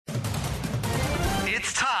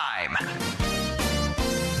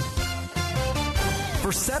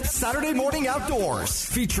for SEP's Saturday Morning Outdoors,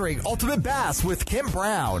 featuring Ultimate Bass with Kent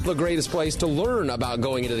Brown. The greatest place to learn about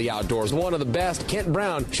going into the outdoors. One of the best, Kent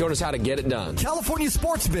Brown, showing us how to get it done. California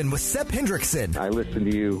Sportsman with Sep Hendrickson. I listen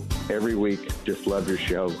to you every week. Just love your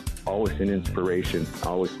show. Always an inspiration.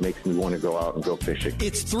 Always makes me want to go out and go fishing.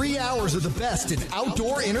 It's 3 hours of the best in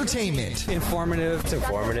outdoor entertainment. Informative. It's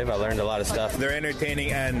informative. I learned a lot of stuff. They're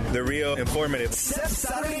entertaining and they're real informative. SEP's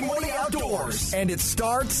Saturday Morning Outdoors. And it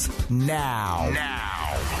starts now.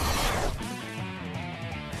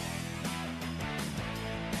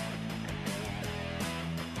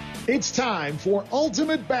 It's time for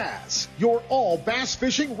Ultimate Bass, your all bass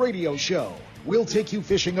fishing radio show. We'll take you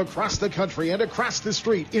fishing across the country and across the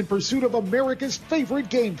street in pursuit of America's favorite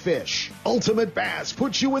game fish. Ultimate Bass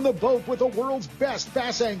puts you in the boat with the world's best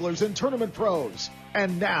bass anglers and tournament pros.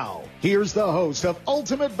 And now, here's the host of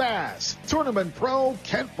Ultimate Bass, Tournament Pro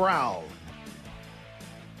Kent Brown.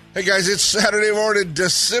 Hey guys, it's Saturday morning,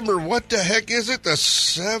 December. What the heck is it? The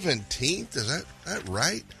 17th? Is that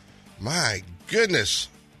right? My goodness.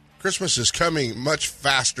 Christmas is coming much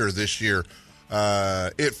faster this year.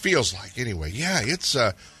 It feels like, anyway. Yeah, it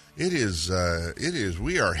is.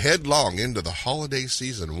 We are headlong into the holiday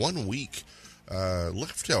season. 1 week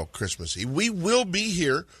left till Christmas Eve. We will be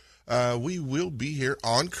here. We will be here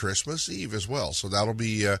on Christmas Eve as well. So that'll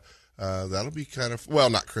be kind of, well,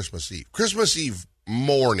 not Christmas Eve. Christmas Eve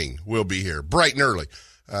morning we'll be here, bright and early.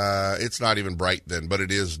 It's not even bright then, but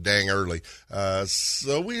it is dang early.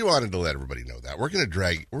 So we wanted to let everybody know that.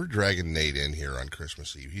 We're dragging Nate in here on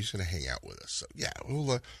Christmas Eve. He's going to hang out with us. So yeah,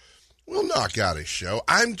 we'll knock out his show.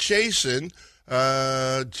 I'm chasing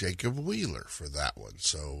Jacob Wheeler for that one.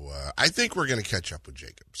 So I think we're going to catch up with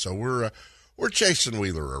Jacob. So we're chasing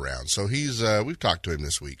Wheeler around. So he's we've talked to him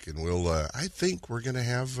this week, and I think we're going to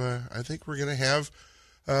have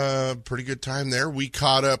pretty good time there. We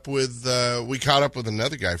caught up with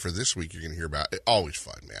another guy for this week. You're going to hear about. Always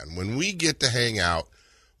fun, man. When we get to hang out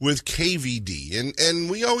with KVD, and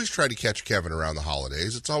we always try to catch Kevin around the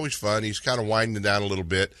holidays. It's always fun. He's kind of winding down a little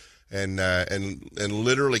bit, and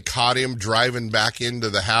literally caught him driving back into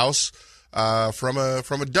the house from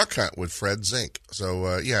a duck hunt with Fred Zink.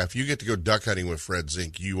 So yeah, if you get to go duck hunting with Fred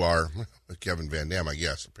Zink, you are Kevin Van Dam, I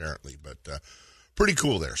guess, apparently, but. Pretty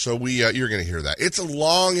cool there. So you're going to hear that. It's a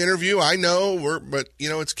long interview, I know, but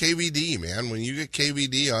it's KVD, man. When you get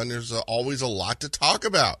KVD on, there's always a lot to talk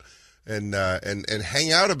about and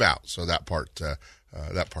hang out about. So that part's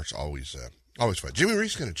always fun. Jimmy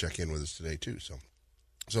Reed's going to check in with us today too.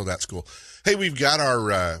 So that's cool. Hey, we've got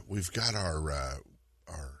our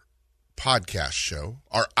podcast show,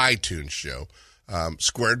 our iTunes show,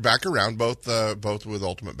 squared back around both with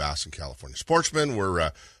Ultimate Bass and California Sportsman.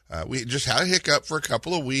 We just had a hiccup for a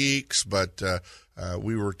couple of weeks, but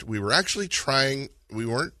we were actually trying. We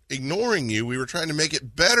weren't ignoring you. We were trying to make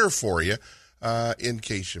it better for you in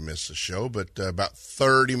case you missed the show. But about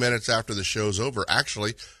 30 minutes after the show's over,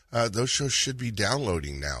 actually, those shows should be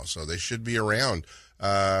downloading now, so they should be around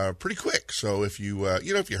pretty quick. So if you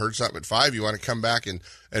if you heard something at 5, you want to come back and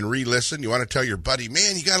re-listen. You want to tell your buddy,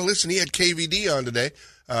 man, you got to listen. He had KVD on today.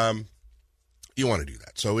 You want to do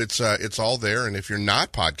that. So it's all there. And if you're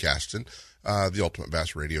not podcasting, the Ultimate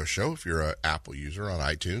Bass Radio Show, if you're an Apple user on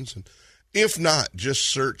iTunes, and if not, just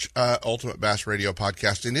search Ultimate Bass Radio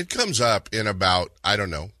Podcast, and it comes up in about,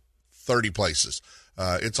 30 places.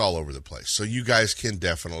 It's all over the place. So you guys can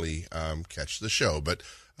definitely catch the show. But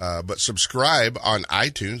subscribe on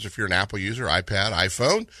iTunes if you're an Apple user, iPad,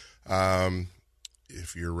 iPhone.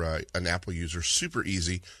 If you're an Apple user, super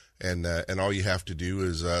easy. And all you have to do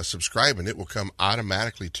is subscribe, and it will come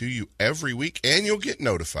automatically to you every week, and you'll get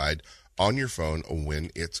notified on your phone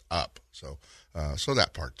when it's up. So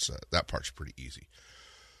that part's pretty easy.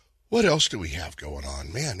 What else do we have going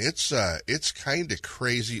on? Man, it's kind of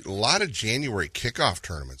crazy. A lot of January kickoff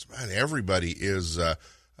tournaments. Man, everybody is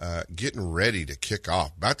getting ready to kick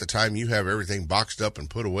off. About the time you have everything boxed up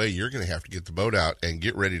and put away, you're going to have to get the boat out and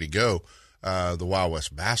get ready to go. The Wild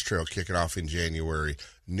West Bass Trail kicking off in January,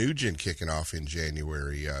 Nugent kicking off in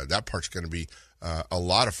January. That part's going to be a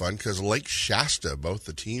lot of fun because Lake Shasta, both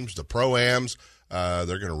the teams, the Pro-Ams, they're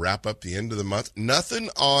going to wrap up the end of the month. No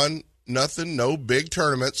big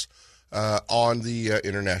tournaments on the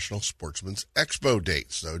International Sportsman's Expo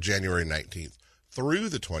dates, so January 19th through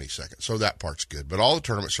the 22nd. So that part's good. But all the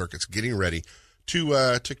tournament circuits getting ready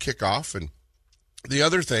to kick off. And the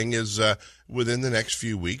other thing is within the next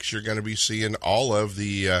few weeks, you're going to be seeing all of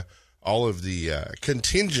the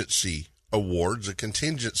contingency awards, the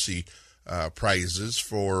contingency prizes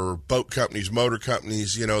for boat companies, motor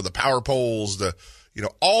companies, the power poles, the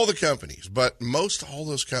all the companies, but most all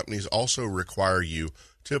those companies also require you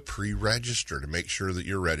to pre-register to make sure that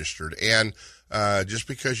you're registered. And just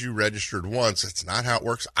because you registered once, that's not how it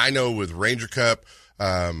works. I know with Ranger Cup,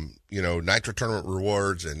 Nitro Tournament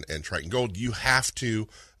Rewards and Triton Gold, you have to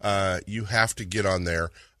get on there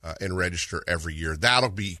and register every year. That'll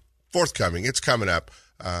be forthcoming. It's coming up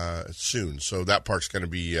soon, so that part's going to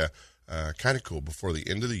be kind of cool before the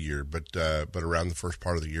end of the year. But around the first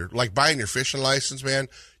part of the year, like buying your fishing license, man,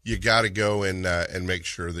 you got to go and make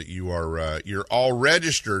sure that you're all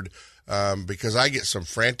registered. Because I get some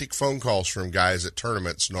frantic phone calls from guys at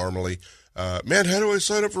tournaments normally. Man, how do I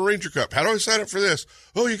sign up for Ranger Cup? How do I sign up for this?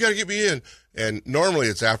 Oh, you got to get me in. And normally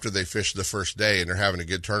it's after they fish the first day and they're having a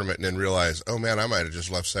good tournament and then realize, oh man, I might have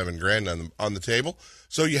just left $7,000 on the table.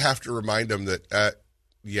 So you have to remind them that,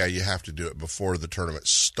 you have to do it before the tournament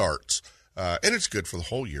starts. And it's good for the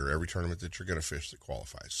whole year, every tournament that you're going to fish that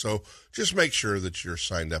qualifies. So just make sure that you're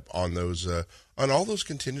signed up on those, on all those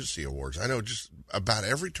contingency awards. I know just about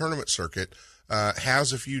every tournament circuit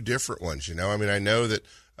has a few different ones. I know that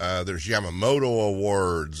there's Yamamoto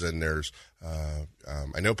awards, and there's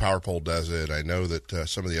I know PowerPole does it. I know that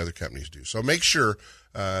some of the other companies do. So make sure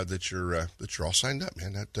that you're all signed up,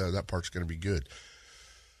 man. That part's going to be good.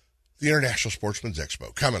 The International Sportsman's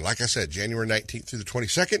Expo coming, like I said, January 19th through the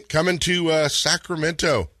 22nd, coming to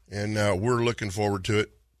Sacramento, and we're looking forward to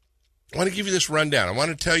it. I want to give you this rundown. I want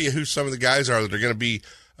to tell you who some of the guys are that are going to be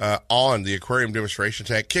on the aquarium demonstration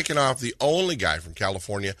tank, kicking off the only guy from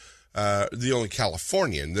California, the only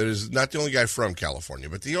Californian that is not the only guy from California,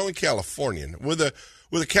 but the only Californian with a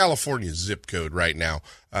California zip code right now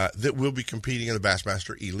that will be competing in the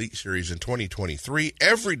Bassmaster Elite Series in 2023.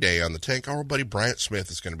 Every day on the tank, our buddy Bryant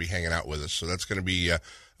Smith is going to be hanging out with us, so that's going to be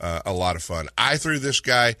a lot of fun. I threw this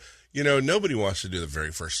guy. Nobody wants to do the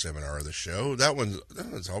very first seminar of the show. That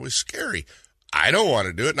one's always scary. I don't want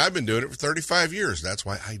to do it, and I've been doing it for 35 years. That's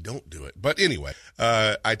why I don't do it. But anyway,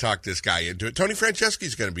 I talked this guy into it. Tony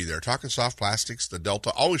Franceschi's going to be there talking soft plastics, the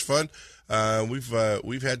Delta. Always fun.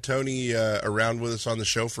 We've had Tony around with us on the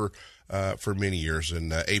show for many years,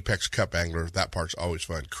 and Apex Cup Angler. That part's always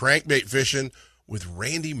fun. Crankbait fishing with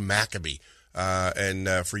Randy Maccabee. And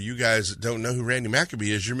for you guys that don't know who Randy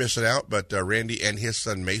Maccabee is, you're missing out. But Randy and his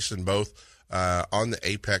son Mason both on the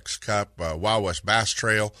Apex Cup, Wild West Bass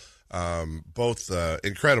Trail. Both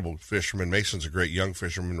incredible fishermen. Mason's a great young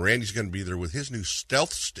fisherman. Randy's going to be there with his new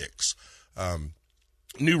Stealth Sticks,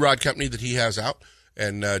 new rod company that he has out.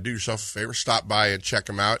 And do yourself a favor, stop by and check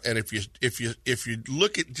him out. And if you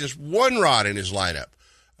look at just one rod in his lineup,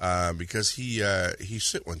 because he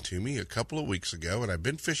sent one to me a couple of weeks ago, and I've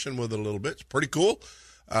been fishing with it a little bit. It's pretty cool.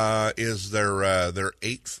 Is their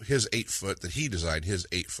 8-foot that he designed, his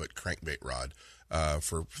 8-foot crankbait rod.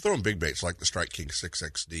 For throwing big baits like the Strike King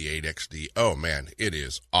 6XD, 8XD. Oh, man, it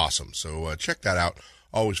is awesome. So check that out.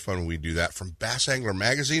 Always fun when we do that. From Bass Angler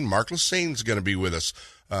Magazine, Mark Lassane's going to be with us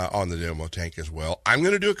on the demo tank as well. I'm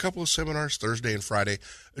going to do a couple of seminars Thursday and Friday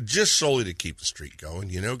just solely to keep the streak going.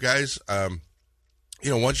 Guys,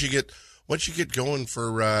 once you get going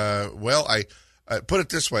for, I put it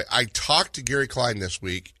this way. I talked to Gary Klein this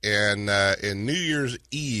week, and New Year's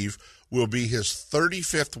Eve will be his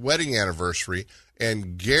 35th wedding anniversary,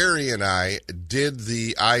 and Gary and I did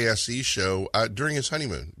the ISE show during his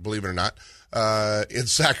honeymoon, believe it or not, in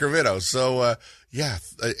Sacramento. So,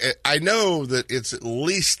 I know that it's at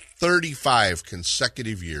least 35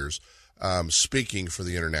 consecutive years speaking for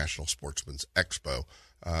the International Sportsman's Expo.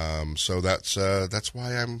 So that's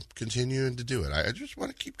why I'm continuing to do it. I just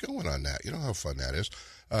want to keep going on that. You know how fun that is.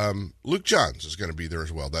 Luke Johns is going to be there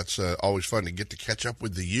as well. That's always fun to get to catch up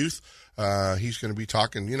with the youth. He's going to be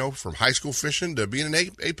talking, from high school fishing to being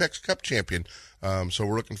an Apex Cup champion. So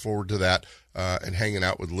we're looking forward to that and hanging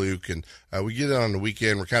out with Luke. And we get it on the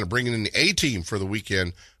weekend. We're kind of bringing in the A-team for the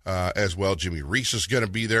weekend as well. Jimmy Reese is going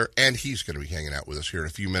to be there, and he's going to be hanging out with us here in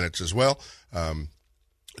a few minutes as well.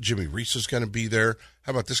 Jimmy Reese is going to be there.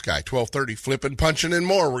 How about this guy, 12:30, flipping, punching, and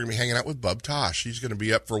more. We're going to be hanging out with Bub Tosh. He's going to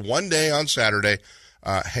be up for one day on Saturday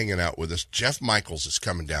hanging out with us. Jeff Michaels is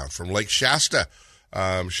coming down from Lake Shasta.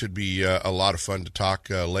 Should be a lot of fun to talk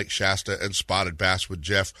Lake Shasta and spotted bass with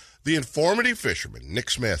Jeff. The informative fisherman, Nick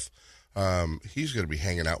Smith, he's going to be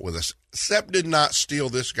hanging out with us. Sepp did not steal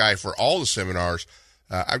this guy for all the seminars.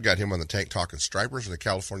 I've got him on the tank talking stripers in the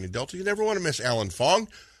California Delta. You never want to miss Alan Fong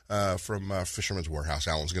from Fisherman's Warehouse.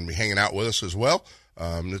 Alan's going to be hanging out with us as well.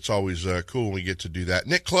 It's always cool when we get to do that.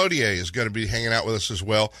 Nick Clodier is going to be hanging out with us as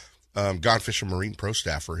well. Gone Fishing Marine Pro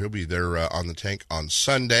staffer. He'll be there on the tank on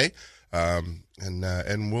Sunday. And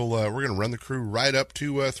we're going to run the crew right up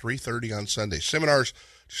to 3:30 on Sunday. Seminars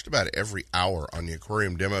just about every hour on the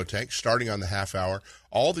aquarium demo tank, starting on the half hour.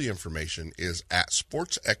 All the information is at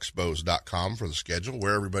sportsexpos.com for the schedule,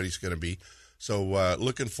 where everybody's going to be. So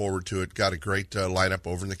looking forward to it. Got a great lineup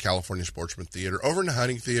over in the California Sportsman Theater, over in the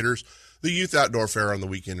hunting theaters, the Youth Outdoor Fair on the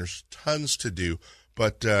weekend. There's tons to do.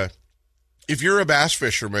 But if you're a bass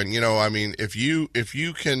fisherman, if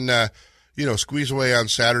you can squeeze away on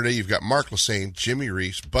Saturday, you've got Mark Lassane, Jimmy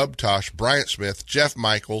Reese, Bub Tosh, Bryant Smith, Jeff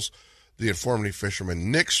Michaels, the Informative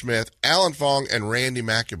Fisherman, Nick Smith, Alan Fong, and Randy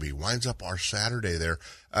McAbee. Winds up our Saturday there.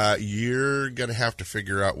 You're going to have to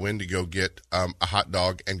figure out when to go get a hot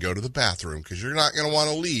dog and go to the bathroom, because you're not going to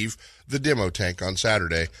want to leave the demo tank on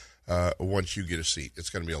Saturday once you get a seat.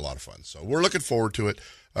 It's going to be a lot of fun. So we're looking forward to it.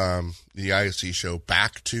 The ISE show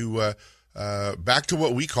back to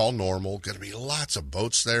what we call normal. Going to be lots of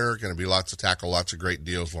boats there. Going to be lots of tackle, lots of great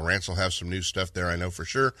deals. Lawrence will have some new stuff there, I know for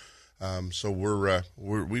sure. So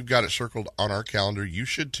we've got it circled on our calendar. You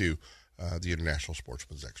should too. The International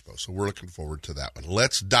Sportsman's Expo. So we're looking forward to that one.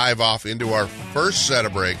 Let's dive off into our first set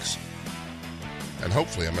of breaks. And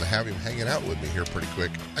hopefully I'm going to have him hanging out with me here pretty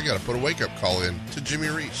quick. I got to put a wake-up call in to Jimmy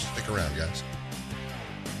Reese. Stick around, guys.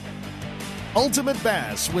 Ultimate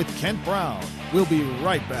Bass with Kent Brown. We'll be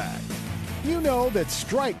right back. You know that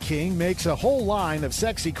Strike King makes a whole line of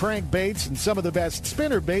sexy crankbaits and some of the best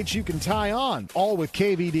spinner baits you can tie on, all with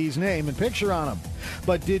KVD's name and picture on them.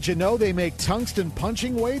 But did you know they make tungsten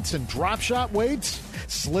punching weights and drop shot weights?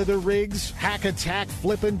 Slither rigs, hack attack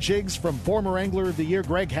flippin' jigs from former Angler of the Year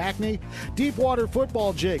Greg Hackney, deep water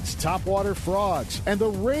football jigs, topwater frogs, and the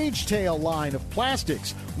Rage Tail line of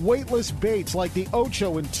plastics, weightless baits like the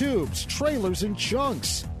Ocho and tubes, trailers and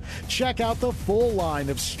chunks. Check out the full line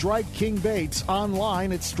of Strike King baits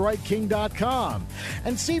online at StrikeKing.com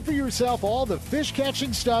and see for yourself all the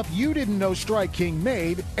fish-catching stuff you didn't know Strike King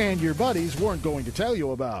made and your buddies weren't going to tell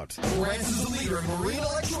you about. Lowrance is the leader in marine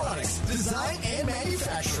electronics, design, and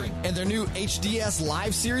manufacturing. And their new HDS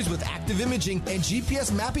Live series with active imaging and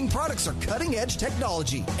GPS mapping products are cutting-edge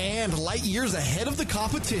technology and light years ahead of the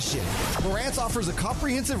competition. Lowrance offers a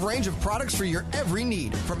comprehensive range of products for your every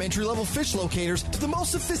need, from entry-level fish locators to the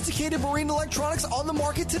most sophisticated marine electronics on the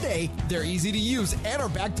market today. They're easy to use and are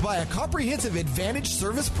backed by a comprehensive Advantage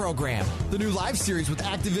service program. The new Live series with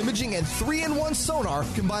active imaging and 3-in-1 sonar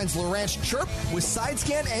combines Lowrance Chirp with side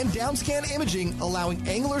scan and down scan imaging, allowing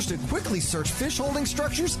anglers to quickly search fish holding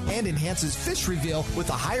structures, and enhances fish reveal with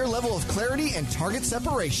a higher level of clarity and target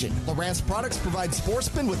separation. Lowrance products provide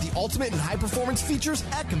sportsmen with the ultimate and high performance features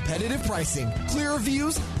at competitive pricing. Clearer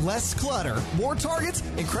views, less clutter, more targets,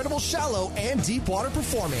 incredible shallow and deep water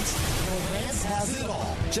performance. Lowrance has it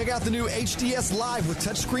all. Check out the new HDS Live with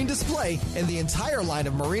touchscreen display and the entire line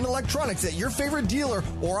of marine electronics at your favorite dealer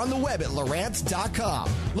or on the web at Lowrance.com.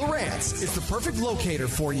 Lowrance is the perfect locator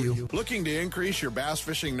for you. Looking to increase your bass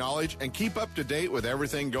fishing knowledge and keep up to date with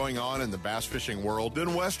everything going on in the bass fishing world? Then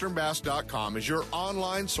WesternBass.com is your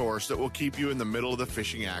online source that will keep you in the middle of the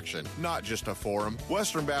fishing action, not just a forum.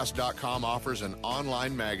 WesternBass.com offers an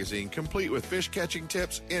online magazine complete with fish catching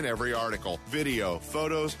tips in every article, video,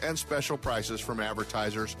 photos, and special prices from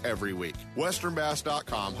advertisers every week.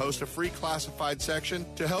 WesternBass.com hosts a free classified section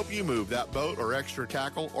to help you move that boat or extra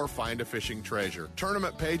tackle or find a fishing treasure.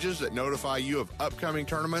 Tournament pages that notify you of upcoming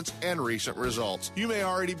tournaments and recent results. You may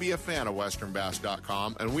already be a fan of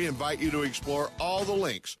WesternBass.com, and we invite you to explore all the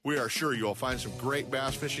links. We are sure you'll find some great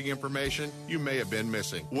bass fishing information you may have been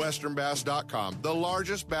missing. WesternBass.com, the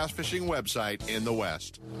largest bass fishing website in the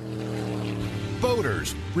West.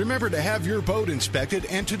 Boaters, remember to have your boat inspected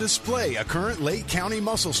and to display a current Lake County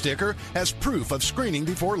mussel sticker as proof of screening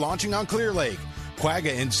before launching on Clear Lake.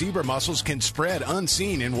 Quagga and zebra mussels can spread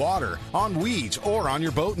unseen in water, on weeds, or on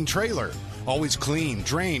your boat and trailer. Always clean,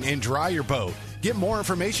 drain, and dry your boat. Get more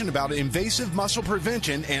information about invasive mussel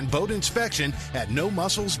prevention and boat inspection at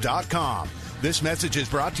nomussels.com. This message is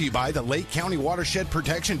brought to you by the Lake County Watershed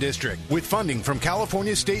Protection District with funding from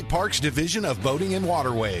California State Parks Division of Boating and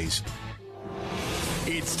Waterways.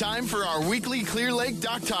 It's time for our weekly Clear Lake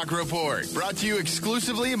Dock Talk Report, brought to you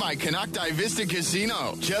exclusively by Canocti Vista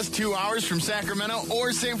Casino, just 2 hours from Sacramento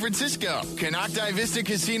or San Francisco. Canocti Vista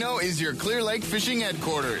Casino is your Clear Lake fishing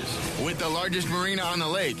headquarters. With the largest marina on the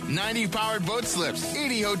lake, 90 powered boat slips,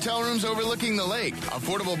 80 hotel rooms overlooking the lake,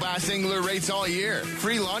 affordable bass angler rates all year,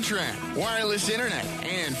 free launch ramp, wireless internet,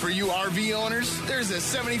 and for you RV owners, there's a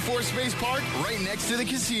 74 space park right next to the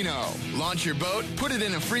casino. Launch your boat, put it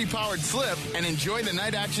in a free powered slip, and enjoy the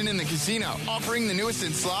night action in the casino, offering the newest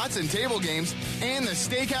in slots and table games, and the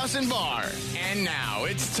steakhouse and bar. And now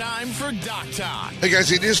it's time for Dock Talk. Hey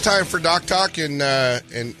guys, it is time for Dock Talk, and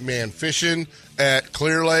man, fishing at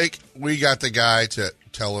Clear Lake, we got the guy to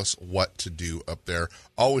tell us what to do up there.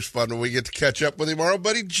 Always fun when we get to catch up with him, our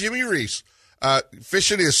buddy Jimmy Reese.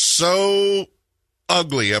 Fishing is so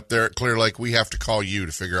ugly up there at Clear Lake, we have to call you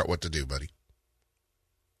to figure out what to do, buddy.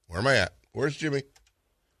 Where am I at? Where's Jimmy?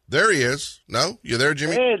 There he is. No? You there,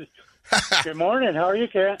 Jimmy? Hey, good morning. How are you,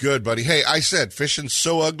 Kat? Good, buddy. Hey, I said fishing's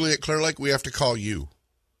so ugly at Clear Lake, we have to call you.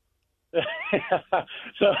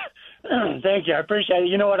 So, thank you. I appreciate it.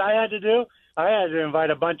 You know what I had to do? I had to invite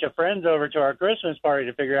a bunch of friends over to our Christmas party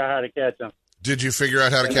to figure out how to catch them. Did you figure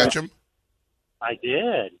out how to catch them? I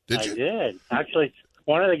did. Did you? I did. Actually,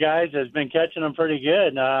 one of the guys has been catching them pretty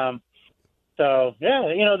good. So, yeah,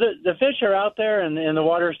 you know, the fish are out there, and the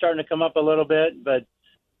water is starting to come up a little bit, but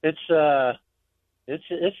it's that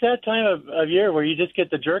time of year where you just get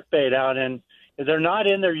the jerkbait out, and they're not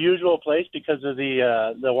in their usual place because of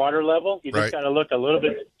the water level. You just got to look a little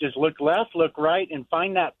bit, just look left, look right, and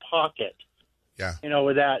find that pocket. Yeah. You know,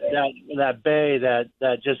 with that bay,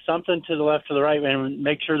 that just something to the left, to the right, and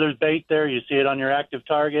make sure there's bait there. You see it on your active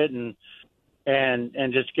target, and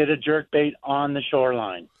just get a jerkbait on the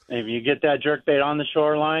shoreline. If you get that jerkbait on the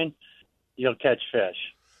shoreline, you'll catch fish.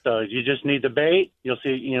 So you just need the bait. You'll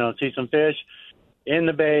see some fish in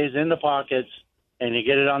the bays, in the pockets, and you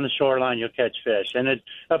get it on the shoreline, you'll catch fish. And it's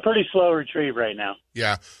a pretty slow retrieve right now.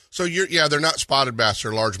 Yeah. So they're not spotted bass,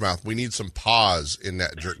 they're largemouth. We need some pause in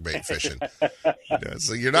that jerkbait fishing.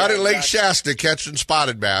 So you're not at Lake Shasta catching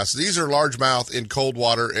spotted bass. These are largemouth in cold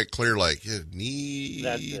water at Clear Lake. You need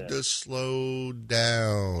to slow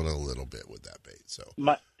down a little bit with that bait. So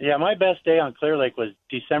my best day on Clear Lake was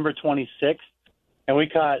December 26th. And we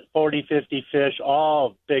caught 40, 50 fish,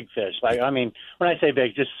 all big fish. Like, I mean, when I say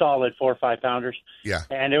big, just solid 4 or 5 pounders. Yeah.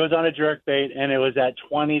 And it was on a jerkbait, and it was at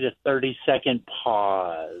 20 to 30 second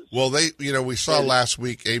pause. Well, we saw last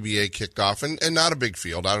week ABA kicked off, and not a big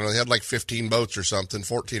field. I don't know, they had like 15 boats or something,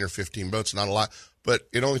 14 or 15 boats, not a lot. But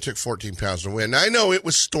it only took 14 pounds to win. Now, I know it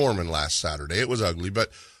was storming last Saturday. It was ugly,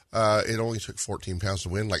 but it only took 14 pounds to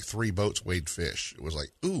win. Like 3 boats weighed fish. It was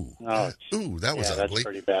like, that was ugly. That's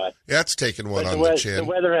pretty bad. That's taking one on the chin. The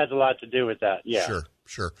weather has a lot to do with that. Yeah.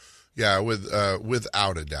 Sure. Yeah,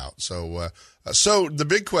 without a doubt. So the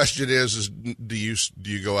big question is do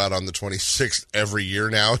you go out on the 26th every year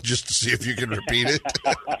now just to see if you can repeat it?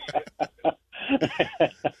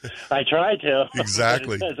 I try to.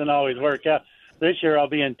 Exactly. It doesn't always work out. This year I'll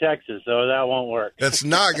be in Texas, so that won't work. That's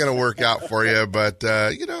not going to work out for you, but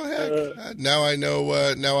heck, now I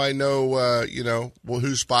know.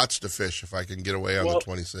 Who spots to fish if I can get away on the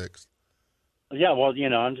 26th. Yeah, well,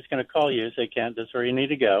 I'm just going to call you, say, Kent, that's where you need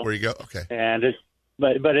to go. Where you go? Okay. And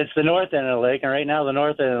but it's the north end of the lake, and right now the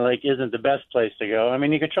north end of the lake isn't the best place to go. I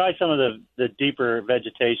mean, you could try some of the deeper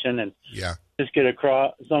vegetation and just get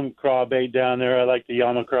some craw bait down there. I like the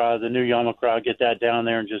Yama craw, the new Yama craw. Get that down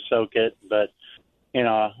there and just soak it, but.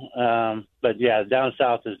 But yeah, down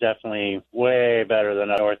south is definitely way better than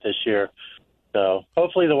north this year. So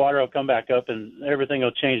hopefully the water will come back up and everything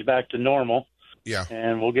will change back to normal. Yeah.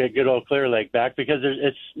 And we'll get good old Clear Lake back because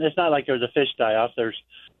it's not like there's a fish die-off. There's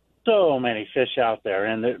so many fish out there,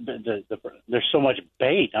 and there's so much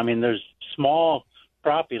bait. I mean, there's small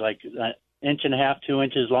crappie, like 1.5 inches, 2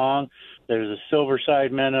 inches long. There's the silver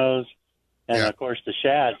side minnows. And, of course, the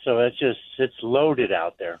shad. So it's loaded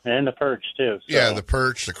out there. And the perch, too. So. Yeah, the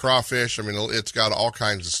perch, the crawfish. I mean, it's got all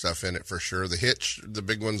kinds of stuff in it for sure. The hitch, the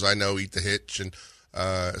big ones I know eat the hitch. And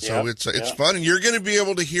so it's fun. And you're going to be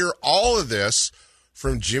able to hear all of this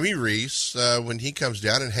from Jimmy Reese when he comes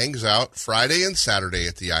down and hangs out Friday and Saturday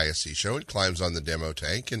at the ISC show and climbs on the demo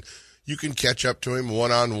tank. And you can catch up to him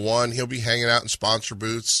one-on-one. He'll be hanging out in sponsor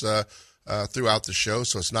booths throughout the show,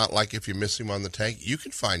 so it's not like if you miss him on the tank, you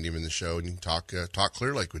can find him in the show and you can talk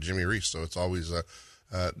Clear Lake with Jimmy Reese. So it's always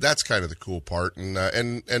that's kind of the cool part,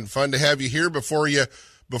 and fun to have you here before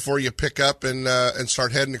you pick up and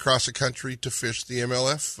start heading across the country to fish the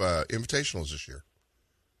MLF Invitationals this year.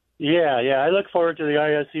 Yeah, I look forward to the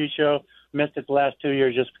ISC show. Missed it the last 2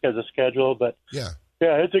 years just because of schedule, but yeah,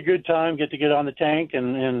 it's a good time. Get to get on the tank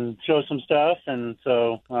and show some stuff, and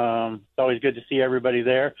so it's always good to see everybody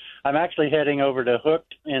there. I'm actually heading over to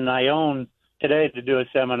Hooked in Ione today to do a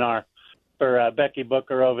seminar for Becky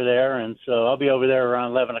Booker over there, and so I'll be over there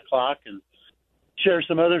around 11 o'clock and share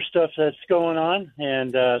some other stuff that's going on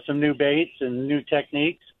and some new baits and new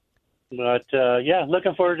techniques. But,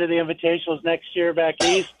 looking forward to the Invitationals next year back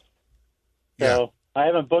east. So I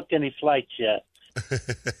haven't booked any flights yet.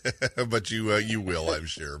 But you will, I'm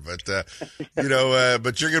sure. But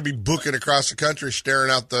but you're going to be booking across the country,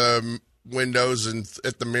 staring out the windows and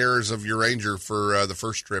at the mirrors of your Ranger for the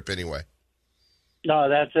first trip, anyway. No,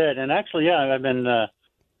 that's it. And actually, I've been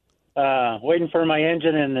waiting for my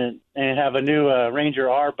engine and have a new Ranger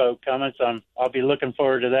R boat coming, so I'll be looking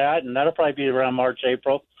forward to that, and that'll probably be around March,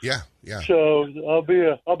 April. Yeah. So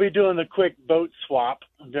I'll be doing the quick boat swap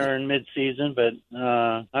during mid-season, but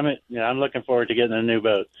I'm looking forward to getting a new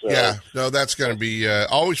boat. So. Yeah, no, that's going to be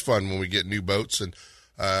always fun when we get new boats, and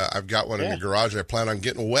I've got one in the garage. I plan on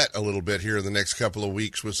getting wet a little bit here in the next couple of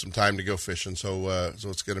weeks with some time to go fishing. So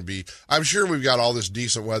it's going to be. I'm sure we've got all this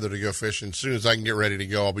decent weather to go fishing. As soon as I can get ready to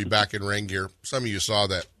go, I'll be back in rain gear. Some of you saw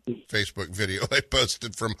that Facebook video I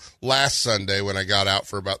posted from last Sunday when I got out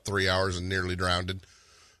for about 3 hours and nearly drowned.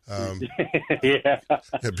 Hitting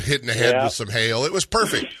the head with some hail. It was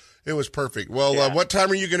perfect. Well, what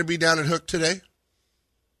time are you going to be down at Hook today?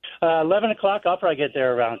 11 o'clock. I'll probably get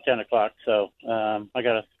there around 10 o'clock. So I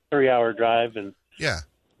got a 3-hour drive.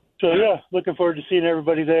 So, looking forward to seeing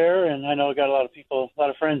everybody there. And I know I got a lot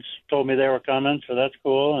of friends told me they were coming, so that's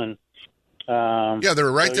cool. And they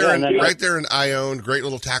were right there in Ione. Great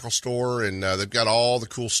little tackle store, and they've got all the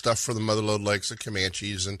cool stuff for the Motherlode Lakes, the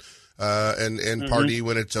Comanches, and Pardee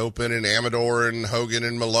when it's open, and Amador and Hogan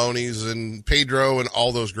and Maloney's and Pedro and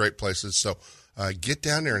all those great places. So get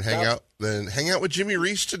down there and hang out. Then hang out with Jimmy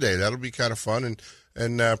Reese today. That'll be kind of fun,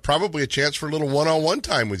 and probably a chance for a little one-on-one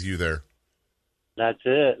time with you there. That's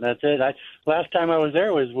it. Last time I was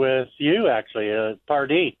there was with you, actually,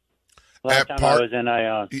 Pardee. Last time I was in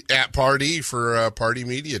Ione. At Pardee for Pardee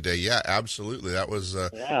Media Day. Yeah, absolutely. That was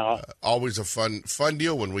always a fun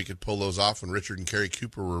deal when we could pull those off. When Richard and Carrie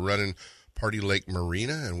Cooper were running Pardee Lake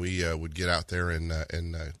Marina, and we would get out there and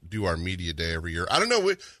do our Media Day every year. I don't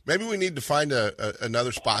know. Maybe we need to find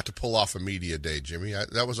another spot to pull off a Media Day, Jimmy.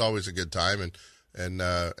 That was always a good time, and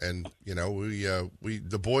the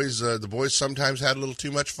boys sometimes had a little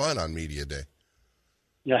too much fun on Media Day.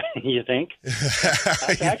 Yeah, you think?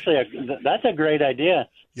 That's a great idea.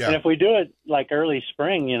 Yeah. And if we do it like early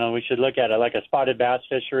spring, we should look at it like a spotted bass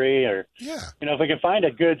fishery, or if we can find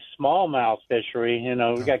a good smallmouth fishery. We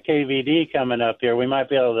got KVD coming up here. We might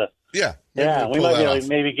be able to. We might be able to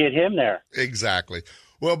maybe get him there. Exactly.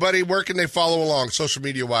 Well, buddy, where can they follow along social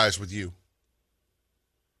media wise with you?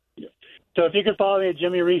 So if you could follow me at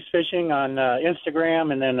Jimmy Reese Fishing on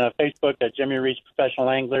Instagram, and then Facebook at Jimmy Reese Professional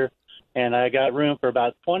Angler. And I got room for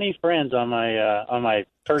about 20 friends on my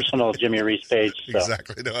personal Jimmy Reese page. So.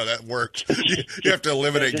 Exactly. No, that works. You have to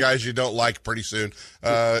eliminate guys you don't like pretty soon. Do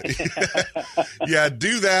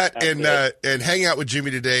that and hang out with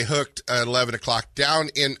Jimmy today, Hooked at 11 o'clock down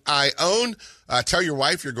in Ione. Tell your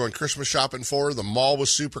wife you're going Christmas shopping for her. The mall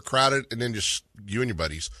was super crowded, and then just you and your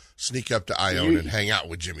buddies sneak up to Ione and hang out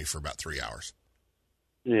with Jimmy for about 3 hours.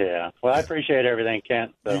 Yeah. Well, I appreciate everything,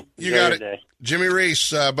 Kent. So you got it. Jimmy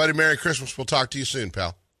Reese, buddy, Merry Christmas. We'll talk to you soon,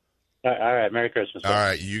 pal. All right. Merry Christmas. All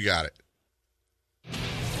right. You got it.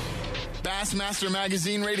 Bassmaster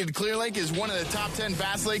Magazine rated Clear Lake is one of the top 10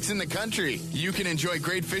 bass lakes in the country. You can enjoy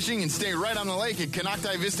great fishing and stay right on the lake at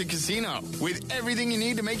Konocti Vista Casino. With everything you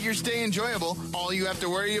need to make your stay enjoyable, all you have to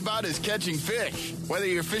worry about is catching fish. Whether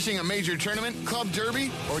you're fishing a major tournament, club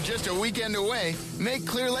derby, or just a weekend away, make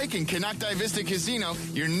Clear Lake and Konocti Vista Casino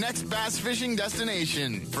your next bass fishing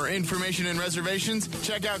destination. For information and reservations,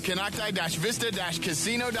 check out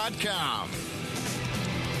Konocti-Vista-Casino.com.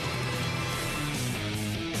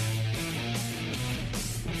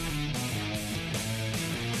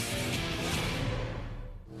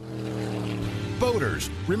 Boaters,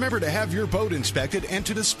 remember to have your boat inspected and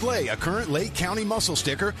to display a current Lake County mussel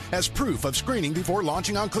sticker as proof of screening before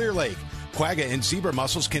launching on Clear Lake. Quagga and zebra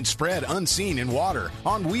mussels can spread unseen in water,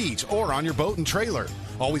 on weeds, or on your boat and trailer.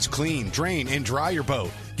 Always clean, drain, and dry your boat.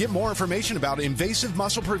 Get more information about invasive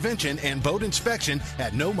mussel prevention and boat inspection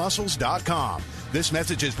at nomussels.com. This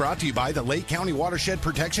message is brought to you by the Lake County Watershed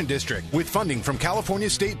Protection District with funding from California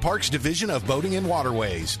State Parks Division of Boating and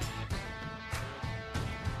Waterways.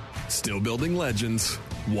 Still building legends,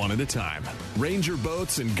 one at a time. Ranger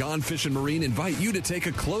Boats and Gone Fishing Marine invite you to take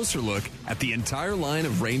a closer look at the entire line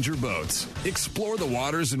of Ranger boats. Explore the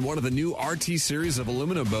waters in one of the new RT series of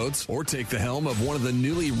aluminum boats, or take the helm of one of the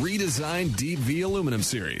newly redesigned Deep V aluminum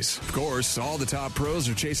series. Of course, all the top pros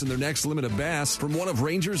are chasing their next limit of bass from one of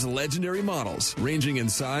Ranger's legendary models, ranging in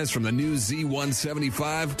size from the new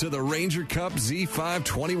Z175 to the Ranger Cup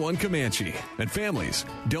Z521 Comanche. And families,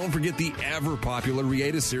 don't forget the ever-popular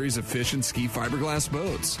Rieta series of fish and ski fiberglass boats.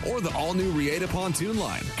 boats, or the all-new Rieta pontoon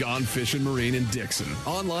line. Gone Fishing Marine in Dixon.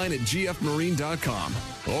 Online at gfmarine.com.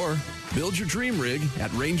 Or build your dream rig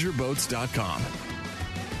at rangerboats.com.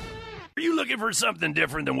 Are you looking for something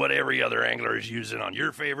different than what every other angler is using on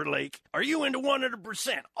your favorite lake? Are you into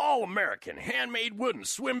 100% all-American handmade wooden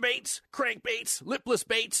swim baits, crankbaits, lipless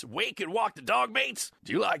baits, wake and walk the dog baits?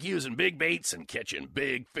 Do you like using big baits and catching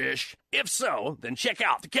big fish? If so, then check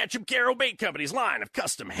out the Ketchup Carol Bait Company's line of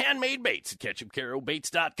custom handmade baits at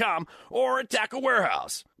ketchupcarolbaits.com or at Tackle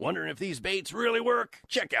Warehouse. Wondering if these baits really work?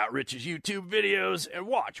 Check out Rich's YouTube videos and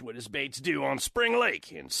watch what his baits do on Spring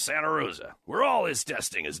Lake in Santa Rosa, where all his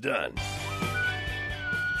testing is done.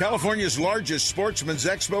 California's largest Sportsman's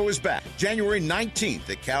Expo is back, January 19th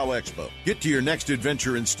at Cal Expo. Get to your next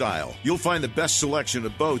adventure in style. You'll find the best selection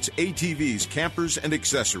of boats, ATVs, campers, and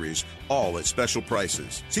accessories, all at special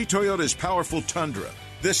prices. See Toyota's powerful Tundra.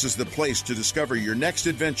 This is the place to discover your next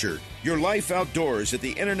adventure. Your life outdoors at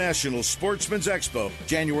the International Sportsman's Expo,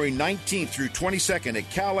 January 19th through 22nd at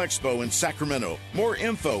Cal Expo in Sacramento. More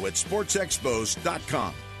info at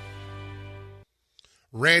sportsexpos.com.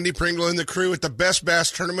 Randy Pringle and the crew at the Best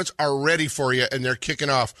Bass Tournaments are ready for you, and they're kicking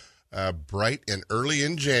off bright and early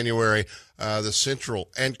in January. The Central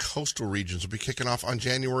and Coastal regions will be kicking off on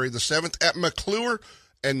January the 7th at McClure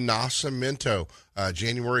and Nacimiento.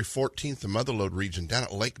 January 14th, the Motherlode region down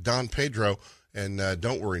at Lake Don Pedro. And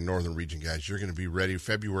don't worry, Northern region guys, you're going to be ready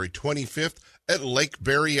February 25th at Lake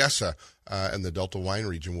Berryessa. And the Delta Wine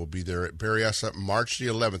region will be there at Berryessa March the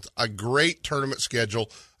 11th. A great tournament schedule,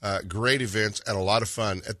 great events, and a lot of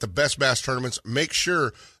fun at the Best Bass Tournaments. Make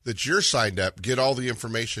sure that you're signed up. Get all the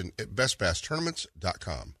information at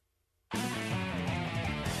bestbasstournaments.com.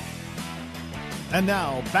 And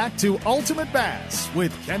now back to Ultimate Bass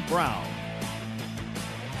with Kent Brown.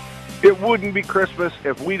 It wouldn't be Christmas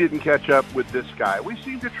if we didn't catch up with this guy. We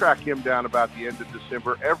seem to track him down about the end of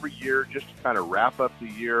December every year just to kind of wrap up the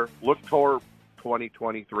year, look toward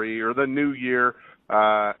 2023 or the new year.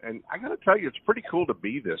 And I got to tell you, it's pretty cool to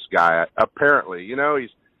be this guy, apparently. You know,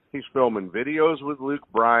 he's filming videos with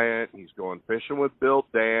Luke Bryant. He's going fishing with Bill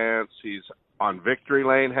Dance. He's on Victory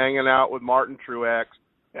Lane hanging out with Martin Truex.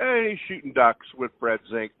 And he's shooting ducks with Fred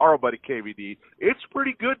Zink, our buddy KVD. It's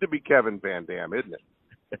pretty good to be Kevin Van Dam, isn't it?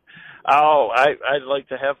 Oh, I'd like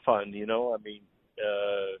to have fun, you know. I mean,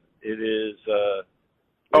 it is.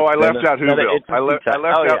 I left out Whoville. I left out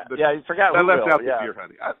the. Yeah, you forgot. I left out the yeah. beer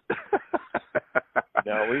honey.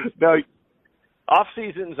 No, off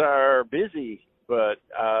seasons are busy, but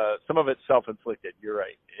some of it's self-inflicted. You're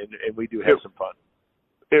right, and we do have some fun.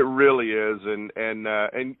 It really is, and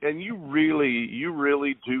you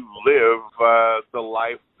really do live the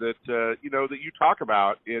life that that you talk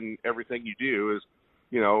about in everything you do. Is,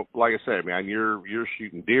 you know, like I said, man, you're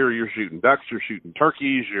shooting deer, you're shooting ducks, you're shooting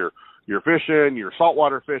turkeys, you're fishing, you're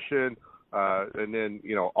saltwater fishing, and then,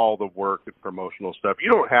 you know, all the work and promotional stuff.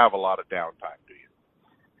 You don't have a lot of downtime, do you?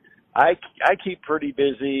 I keep pretty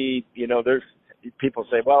busy. You know, there's people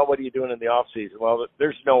say, well, what are you doing in the off season? Well,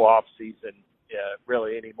 there's no off season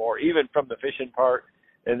really anymore, even from the fishing part.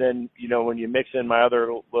 And then, you know, when you mix in my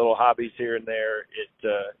other little hobbies here and there,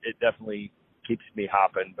 it definitely keeps me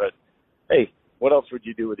hopping. But hey, what else would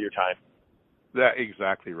you do with your time? That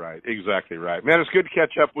exactly right. Man, it's good to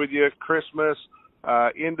catch up with you. Christmas,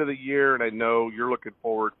 end of the year, and I know you're looking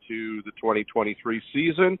forward to the 2023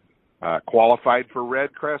 season. Qualified for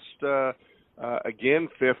Red Crest again,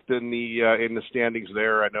 fifth in the standings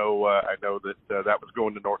there. I know that that was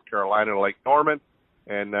going to North Carolina, Lake Norman,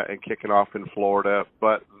 and kicking off in Florida.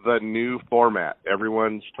 But the new format,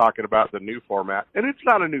 everyone's talking about the new format, and it's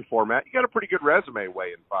not a new format. You got a pretty good resume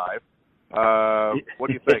weighing 5. What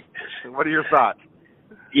do you think? What are your thoughts?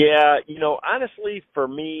 Yeah, you know, honestly, for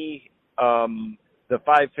me, the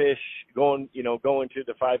 5-fish going to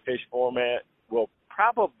the 5-fish format will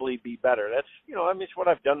probably be better. That's, you know, I mean, it's what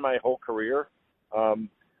I've done my whole career. I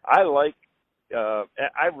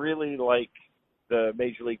really like the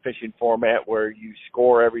Major League Fishing format where you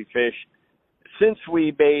score every fish. Since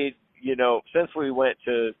we went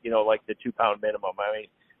to, you know, like the 2-pound minimum. I mean,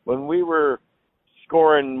 when we were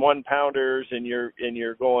scoring 1-pounders and you're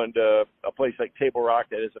going to a place like Table Rock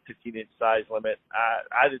that is a 15-inch size limit,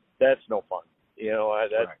 that's no fun. You know,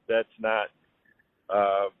 that's not.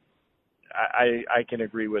 I can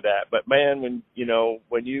agree with that. But man, when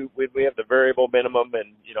we have the variable minimum,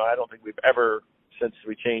 and you know, I don't think we've ever, since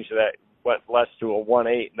we changed that, went less to a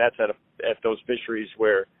 1/8, and that's at those fisheries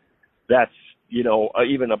where that's, you know,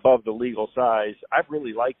 even above the legal size. I've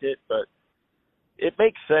really liked it, but it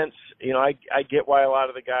makes sense. You know, I get why a lot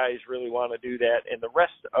of the guys really want to do that, and the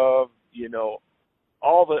rest of, you know,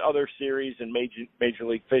 all the other series in Major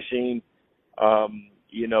League Fishing,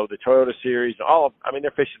 the Toyota Series,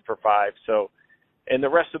 they're fishing for 5. So, and the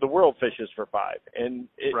rest of the world fishes for 5, and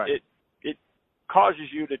it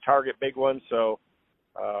causes you to target big ones. So,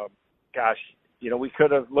 we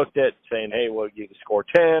could have looked at saying, hey, well, you can score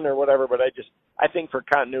 10 or whatever, but I think for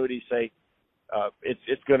continuity's sake,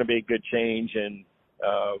 it's going to be a good change. And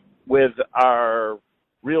with our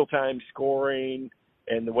real-time scoring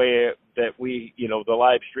and the way that we, the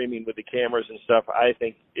live streaming with the cameras and stuff, I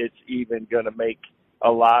think it's even going to make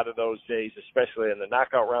a lot of those days, especially in the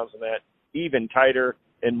knockout rounds and that, even tighter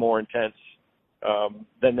and more intense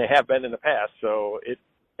than they have been in the past. So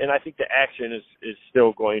and I think the action is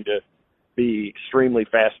still going to be extremely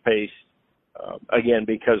fast-paced, again,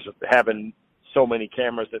 because of having so many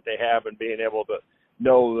cameras that they have and being able to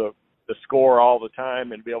know the score all the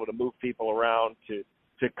time and be able to move people around to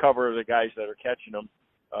cover the guys that are catching them.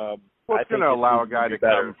 It's going to allow a guy to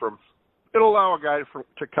come from. It'll allow a guy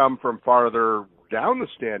to come from farther down the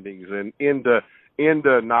standings and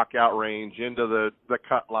into knockout range, into the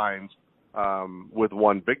cut lines with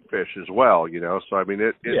one big fish as well. So I mean,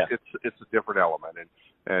 it's a different element,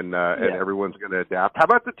 and everyone's going to adapt. How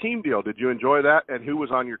about the team deal? Did you enjoy that? And who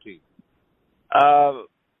was on your team?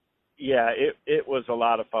 It was a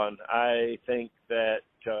lot of fun. I think that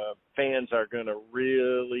fans are going to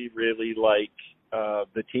really, really like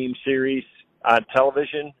the team series on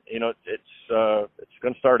television. It's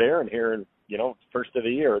going to start airing here in first of the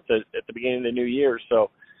year at the beginning of the new year.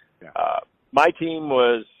 So my team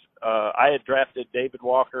was I had drafted David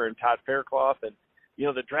Walker and Todd Faircloth, and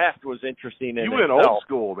the draft was interesting. You went old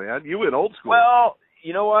school, man. You went old school. Well,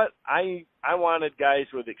 you know what? I wanted guys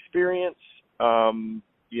with experience. I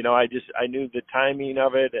knew the timing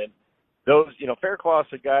of it, and those, Faircloth's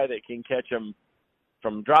a guy that can catch them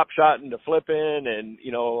from drop shotting to flipping, and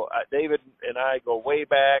David and I go way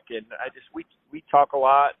back, and we talk a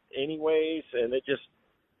lot anyways, and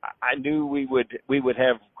I knew we would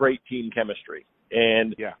have great team chemistry.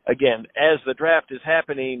 And again, as the draft is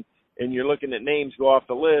happening and you're looking at names go off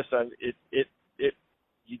the list,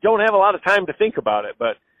 you don't have a lot of time to think about it,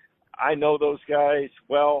 but I know those guys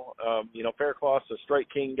well. Faircloth's a straight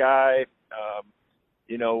king guy.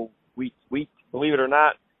 We believe it or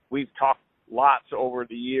not, we've talked lots over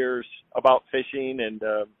the years about fishing, and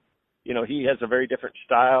he has a very different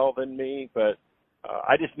style than me, but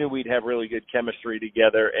I just knew we'd have really good chemistry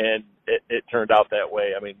together, and it turned out that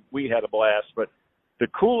way. I mean, we had a blast, but the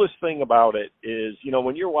coolest thing about it is,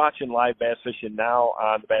 when you're watching live bass fishing now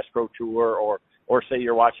on the Bass Pro Tour, or say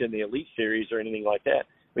you're watching the Elite Series or anything like that,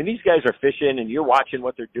 I mean, these guys are fishing and you're watching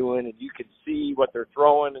what they're doing and you can see what they're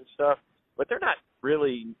throwing and stuff, but they're not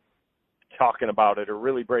really talking about it or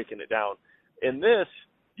really breaking it down. In this,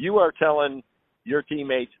 you are telling your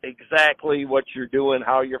teammates exactly what you're doing,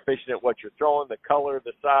 how you're fishing it, what you're throwing, the color,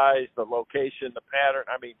 the size, the location, the pattern.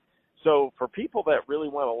 I mean, so for people that really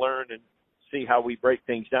want to learn and see how we break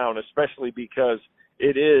things down, especially because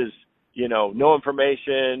it is, no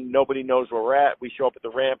information, nobody knows where we're at. We show up at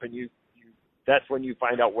the ramp and that's when you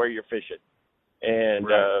find out where you're fishing. And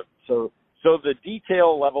right. So the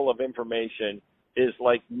detail level of information is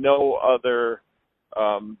like no other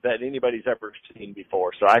that anybody's ever seen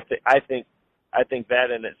before. So I think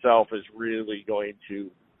that in itself is really going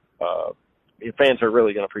to fans are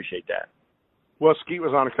really going to appreciate that. Well, Skeet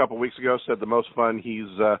was on a couple of weeks ago, said the most fun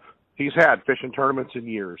he's had fishing tournaments in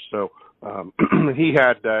years. So he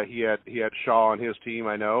had Shaw on his team,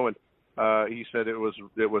 I know, and he said it was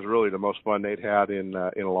really the most fun they'd had in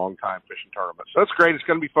a long time fishing tournament. So that's great. It's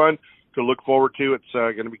going to be fun to look forward to. It's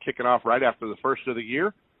going to be kicking off right after the first of the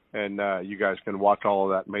year, and you guys can watch all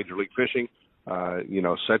of that Major League Fishing.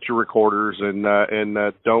 Set your recorders and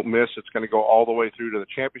don't miss. It's going to go all the way through to the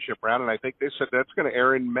championship round, and I think they said that's going to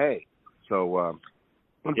air in May. So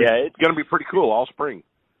it's going to be pretty cool all spring.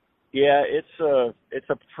 Yeah, it's a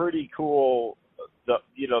pretty cool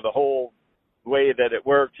the whole way that it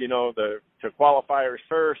worked. The qualifiers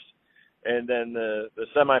first, and then the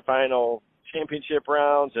semifinal championship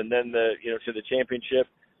rounds, and then to the championship,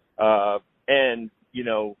 and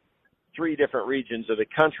 3 different regions of the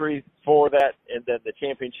country for that, and then the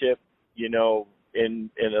championship, in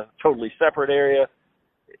a totally separate area.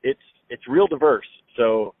 It's real diverse.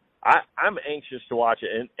 So I'm anxious to watch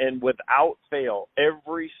it, and without fail,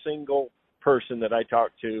 every single person that I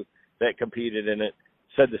talked to that competed in it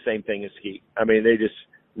said the same thing as Skeet. I mean, they just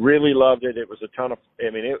really loved it. It was a ton of,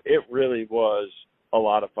 it really was a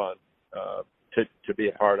lot of fun to be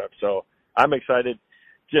a part of. So I'm excited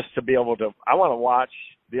just to be able to, I want to watch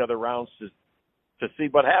the other rounds to see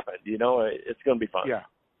what happened. It's going to be fun. Yeah.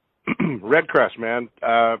 Red Crest, man.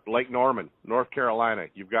 Lake Norman, North Carolina.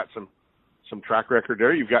 You've got some some track record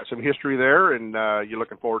there. You've got some history there, and you're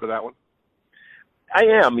looking forward to that one? I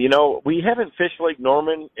am. You know, we haven't fished Lake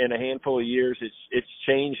Norman in a handful of years. It's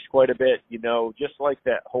changed quite a bit. You know, just like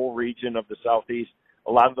that whole region of the southeast,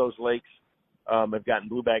 a lot of those lakes have gotten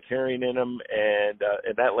blueback herring in them, and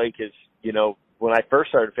that lake is, you know, when I first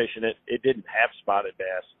started fishing it, it didn't have spotted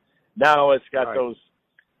bass. Now it's got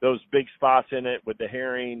those big spots in it with the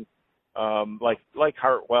herring, like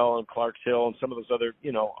Hartwell and Clarks Hill and some of those other,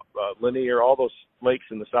 you know, Lanier, all those lakes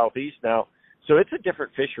in the southeast now. So it's a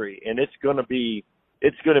different fishery, and it's going to be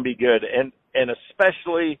good, and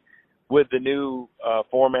especially with the new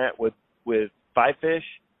format with 5 fish,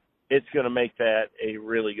 it's going to make that a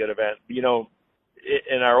really good event. You know,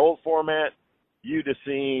 in our old format, you'd have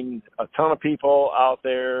seen a ton of people out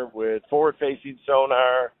there with forward-facing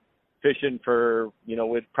sonar fishing for, you know,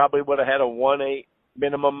 we probably would have had a 1/8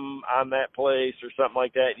 minimum on that place or something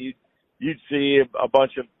like that. You'd see a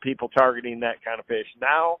bunch of people targeting that kind of fish.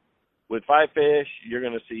 Now, with 5 fish, you're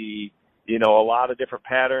going to see, you know, a lot of different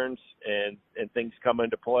patterns and things come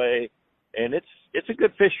into play, and it's a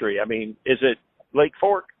good fishery. I mean, is it Lake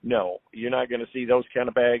Fork? No, you're not going to see those kind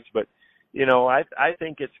of bags, but, you know, I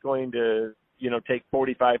think it's going to, you know, take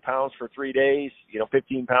 45 pounds for 3 days, you know,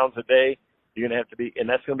 15 pounds a day. You're going to have to be, and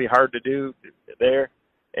that's going to be hard to do there,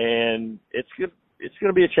 and it's good. It's going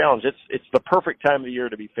to be a challenge. It's the perfect time of the year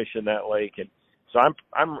to be fishing that lake, and so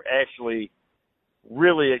I'm actually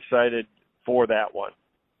really excited for that one.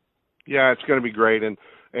 Yeah, it's going to be great, and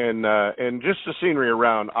just the scenery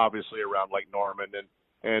around Lake Norman,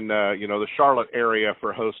 and you know, the Charlotte area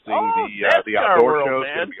for hosting the outdoor show is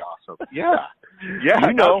going to be awesome. Yeah,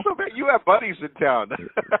 you know, you have buddies in town.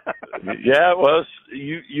 Yeah, well,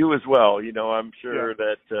 you as well. You know, I'm sure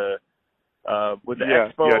that. With the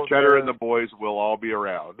expo, Cheddar and the boys will all be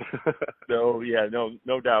around. No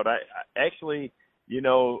doubt. I actually, you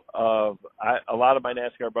know, a lot of my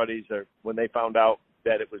NASCAR buddies when they found out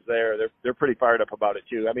that it was there, they're pretty fired up about it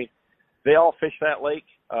too. I mean, they all fish that lake.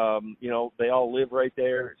 You know, they all live right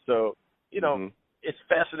there, so you know, it's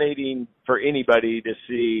fascinating for anybody to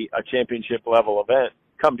see a championship level event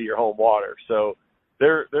come to your home water. So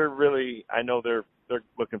they're really, I know they're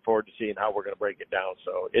looking forward to seeing how we're going to break it down.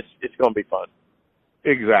 So it's going to be fun.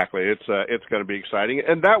 Exactly. It's going to be exciting.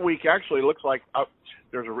 And that week actually looks like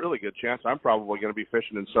there's a really good chance I'm probably going to be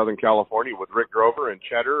fishing in Southern California with Rick Grover and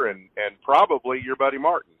Cheddar and probably your buddy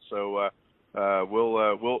Martin. So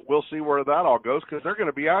we'll see where that all goes, because they're going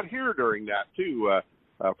to be out here during that too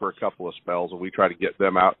for a couple of spells, and we try to get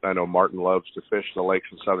them out. I know Martin loves to fish the lakes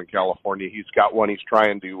in Southern California. He's got one he's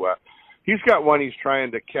trying to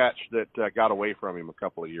catch that got away from him a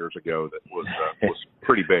couple of years ago that was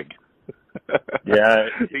pretty big. Yeah,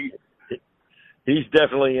 he's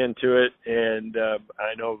definitely into it, and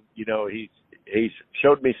I know, you know, he's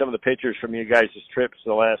showed me some of the pictures from you guys' trips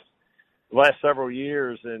the last several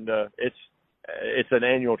years, and it's an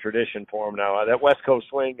annual tradition for him now. That West Coast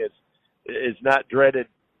swing is not dreaded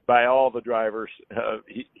by all the drivers.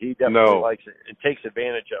 He definitely likes it and takes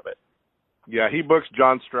advantage of it. Yeah, he books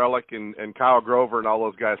John Strelick and Kyle Grover and all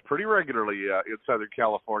those guys pretty regularly in Southern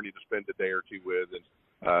California to spend a day or two with,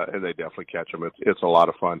 and they definitely catch them. It's a lot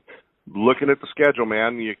of fun. Looking at the schedule,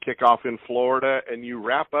 man, you kick off in Florida and you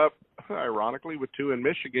wrap up, ironically, with 2 in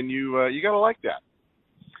Michigan. You got to like that.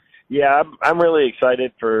 Yeah, I'm really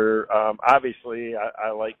excited for. Obviously, I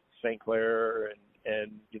like St. Clair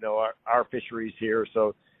and you know, our fisheries here.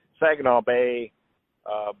 So Saginaw Bay,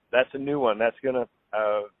 that's a new one. That's gonna.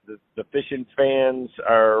 The fishing fans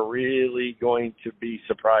are really going to be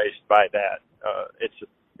surprised by that.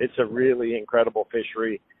 It's a really incredible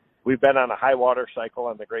fishery. We've been on a high water cycle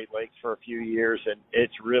on the Great Lakes for a few years, and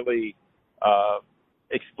it's really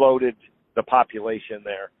exploded the population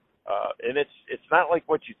there. And it's not like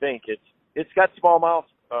what you think. It's got smallmouth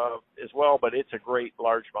as well, but it's a great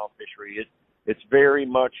largemouth fishery. It's very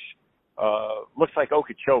much looks like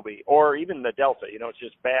Okeechobee or even the Delta. You know, it's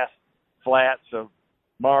just vast flats of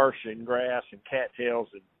marsh and grass and cattails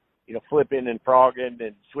and, you know, flipping and frogging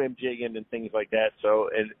and swim jigging and things like that. So,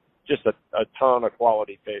 and just a ton of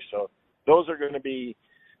quality fish. So those are going to be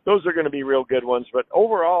real good ones. But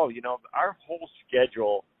overall, you know, our whole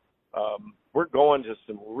schedule, we're going to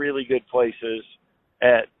some really good places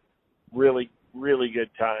at really, really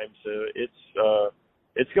good times. So it's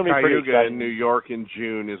going to be pretty exciting. Cayuga in New York in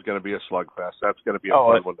June is going to be a slugfest. That's going to be a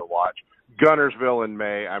fun one to watch. Gunnersville in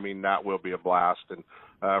May, I mean, that will be a blast. And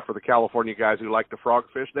for the California guys who like to frog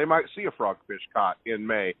fish, they might see a frogfish caught in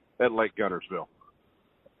May at Lake Gunnersville.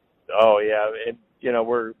 Oh yeah, and you know,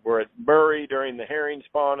 we're at Murray during the herring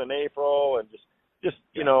spawn in April, and just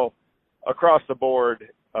you know, across the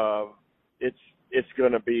board, it's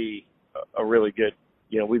going to be a really good,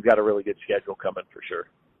 we've got a really good schedule coming for sure.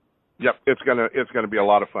 Yep, it's gonna be a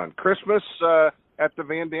lot of fun. Christmas at the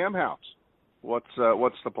Van Dam house. What's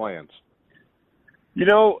the plans?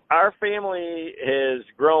 Our family has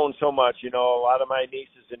grown so much. A lot of my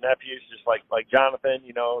nieces and nephews, just like Jonathan,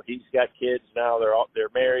 he's got kids now. They're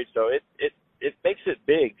married, so it makes it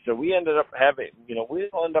big. So we ended up having,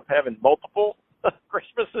 we'll end up having multiple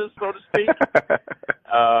Christmases, so to speak.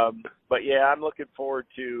 But yeah, I'm looking forward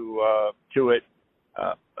to it.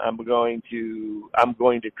 I'm going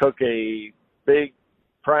to cook a big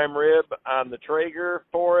prime rib on the Traeger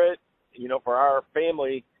for it, for our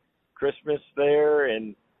family Christmas there.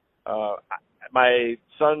 And my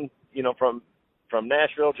son, from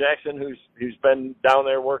Nashville, Jackson, who's been down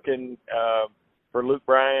there working for Luke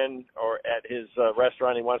Bryan or at his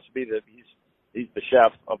restaurant. He wants to be he's the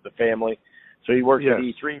chef of the family. So he works at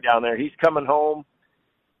E3 down there. He's coming home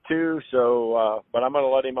too. So, but I'm going to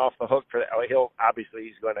let him off the hook for that.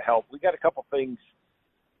 He's going to help. We got a couple things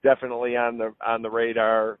definitely on the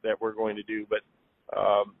radar that we're going to do, but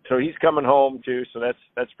so he's coming home too. So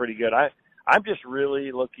that's pretty good. I'm just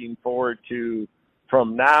really looking forward to,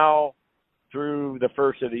 from now through the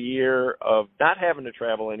first of the year, of not having to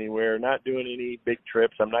travel anywhere, not doing any big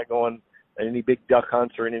trips. I'm not going any big duck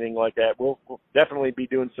hunts or anything like that. We'll definitely be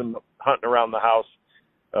doing some hunting around the house.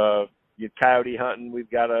 Coyote hunting. We've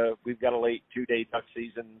got a late 2-day duck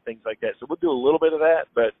season and things like that. So we'll do a little bit of that,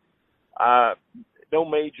 but no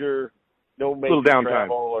major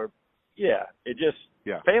travel or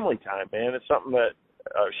family time, man. It's something that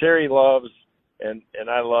Sherry loves and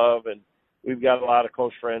I love, and we've got a lot of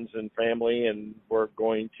close friends and family, and we're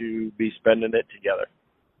going to be spending it together.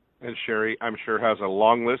 And Sherry, I'm sure, has a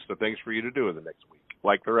long list of things for you to do in the next week,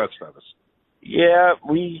 like the rest of us. Yeah,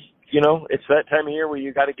 it's that time of year where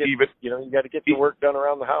you got to get, you got to get the work done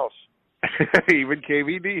around the house. Even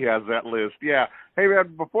KVD has that list. Yeah. Hey,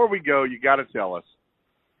 man, before we go, you got to tell us,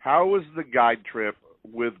 how was the guide trip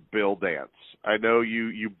with Bill Dance? I know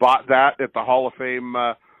you bought that at the Hall of Fame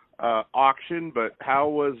auction, but how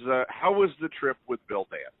was the trip with Bill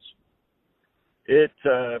Dance?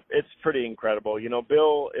 It's pretty incredible.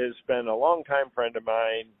 Bill has been a longtime friend of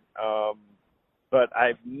mine, but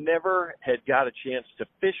I've never had got a chance to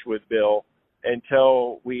fish with Bill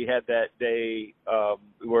until we had that day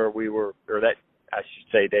where we were, or that, I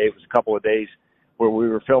should say day, it was a couple of days where we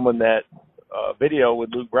were filming that video with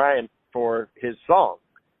Luke Bryan for his song.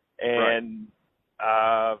 And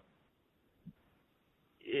right.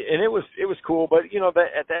 And it was cool, but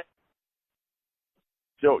at that,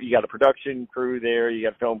 so you got a production crew there, you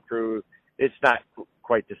got a film crew. It's not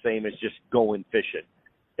quite the same as just going fishing.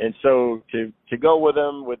 And so to go with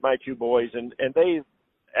them, with my two boys, and they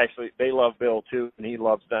love Bill too, and he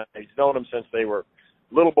loves them. He's known them since they were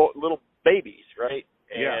little babies, right?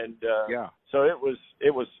 Yeah. And so it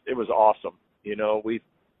was awesome.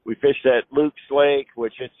 We fished at Luke's Lake,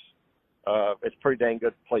 which it's a pretty dang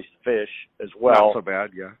good place to fish as well. Not so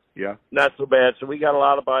bad, yeah. Not so bad. So we got a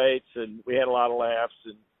lot of bites, and we had a lot of laughs,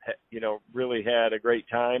 and really had a great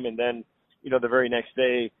time. And then the very next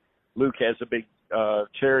day, Luke has a big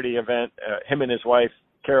charity event. Him and his wife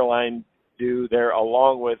Caroline do there,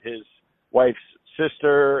 along with his wife's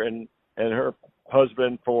sister and her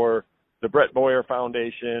husband, for the Brett Boyer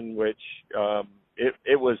Foundation, which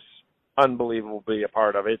it was unbelievable to be a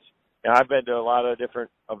part of. I've been to a lot of different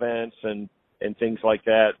events and things like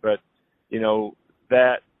that, but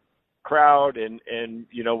that crowd and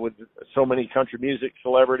with so many country music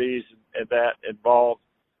celebrities and that involved,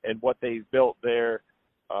 and what they've built there,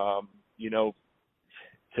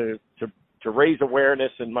 to raise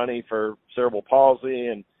awareness and money for cerebral palsy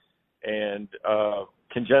and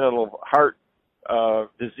congenital heart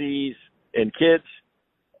disease in kids.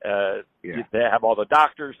 They have all the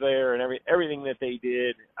doctors there and everything that they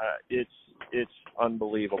did. It's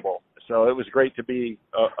unbelievable. So it was great to be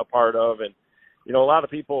a part of. And a lot of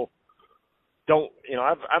people don't.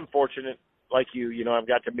 I'm fortunate, like you. I've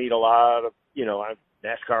got to meet a lot of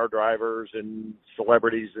NASCAR drivers and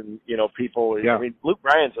celebrities and people. Yeah. I mean, Luke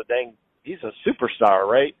Bryan's he's a superstar,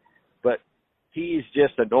 right? But he's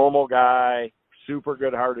just a normal guy, super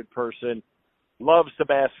good-hearted person, loves to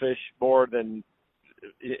bass fish more than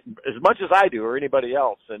as much as I do or anybody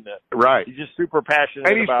else, and right. He's just super passionate,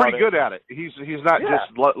 and he's about pretty it. good at it. He's not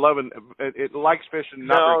just loving it, likes fishing,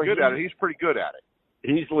 not very good at it. He's pretty good at it.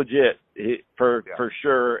 He's legit for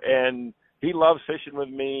sure, and he loves fishing with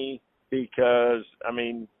me because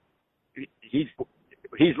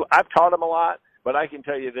I've taught him a lot, but I can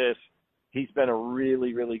tell you this: he's been a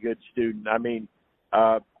really, really good student.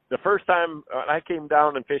 The first time I came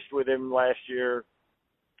down and fished with him last year,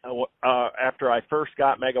 after I first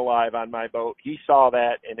got Mega Live on my boat. He saw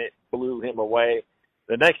that and it blew him away.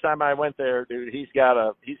 The next time I went there, dude, he's got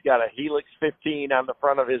a Helix 15 on the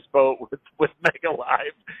front of his boat with Mega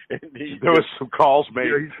Live. And there was some calls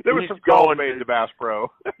made. There was some calls made to Bass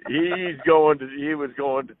Pro. He was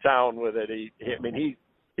going to town with it.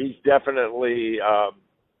 He's definitely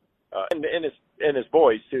and his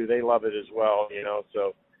boys too. They love it as well,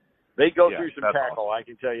 So they go through some tackle. Awesome. I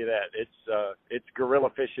can tell you that it's gorilla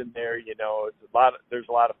fishing there. It's there's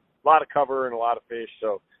a lot of cover and a lot of fish.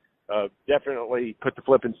 So definitely put the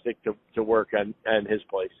flipping stick to work on his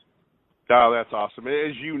place. Oh, that's awesome.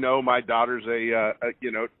 As you know, my daughter's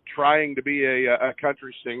trying to be a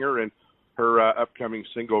country singer, and her upcoming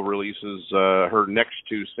single releases, her next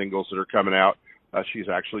 2 singles that are coming out. She's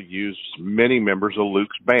actually used many members of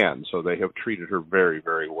Luke's band, so they have treated her very,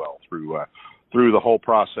 very well through the whole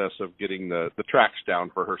process of getting the tracks down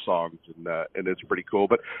for her songs, and it's pretty cool.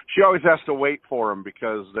 But she always has to wait for them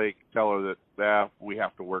because they tell her that we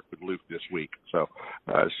have to work with Luke this week. So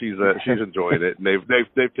she's enjoying it, and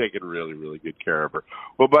they've taken really, really good care of her.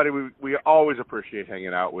 Well, buddy, we always appreciate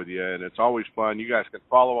hanging out with you, and it's always fun. You guys can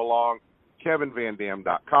follow along,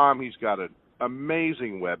 KevinVanDam.com. He's got an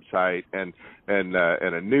amazing website and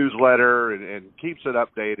a newsletter and keeps it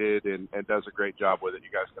updated and does a great job with it.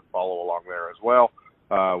 You guys can follow along there as well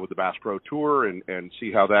with the Bass Pro Tour and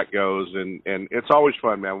see how that goes. And it's always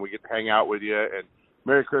fun, man. We get to hang out with you. And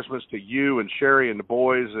Merry Christmas to you and Sherry and the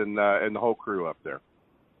boys and the whole crew up there.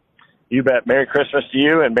 You bet. Merry Christmas to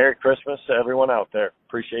you and Merry Christmas to everyone out there.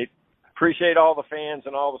 Appreciate all the fans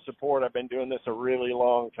and all the support. I've been doing this a really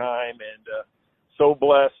long time and so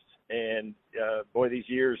blessed. And boy, these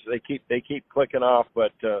years they keep clicking off.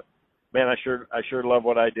 But man, I sure love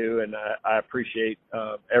what I do, and I appreciate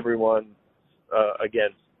everyone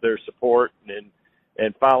again their support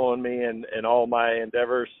and following me and all my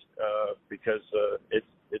endeavors because it's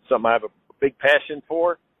something I have a big passion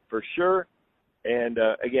for sure. And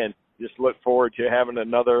again, just look forward to having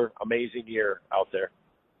another amazing year out there.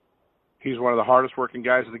 He's one of the hardest working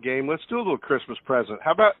guys in the game. Let's do a little Christmas present.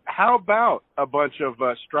 How about a bunch of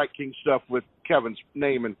Strike King stuff with Kevin's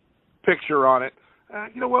name and picture on it?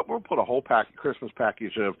 You know what? We'll put a whole Christmas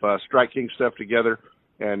package of Strike King stuff together,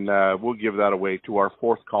 and we'll give that away to our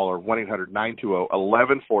 4th caller,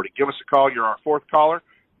 1-800-920-1140. Give us a call. You're our 4th caller,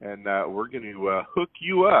 and we're going to hook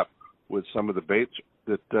you up with some of the baits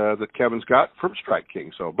that Kevin's got from Strike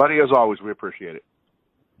King. So, buddy, as always, we appreciate it.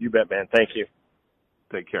 You bet, man. Thank you.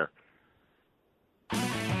 Take care.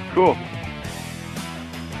 Cool.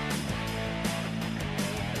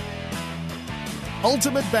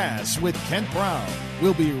 Ultimate Bass with Kent Brown.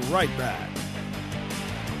 We'll be right back.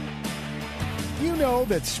 You know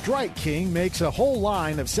that Strike King makes a whole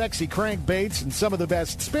line of sexy crankbaits and some of the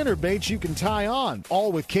best spinner baits you can tie on,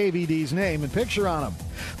 all with KVD's name and picture on them.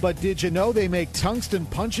 But did you know they make tungsten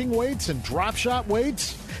punching weights and drop shot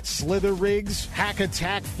weights? Slither rigs, hack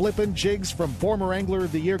attack flippin' jigs from former Angler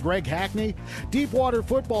of the Year Greg Hackney, deep water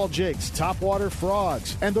football jigs, topwater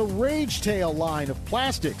frogs, and the Rage Tail line of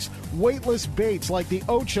plastics, weightless baits like the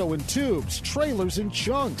Ocho and tubes, trailers and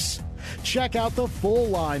chunks. Check out the full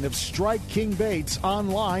line of Strike King baits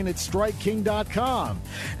online at StrikeKing.com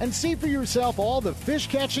and see for yourself all the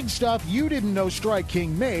fish-catching stuff you didn't know Strike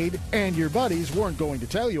King made and your buddies weren't going to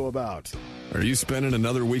tell you about. Are you spending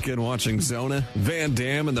another weekend watching Zona? Van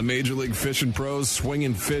Dam and the Major League Fishing pros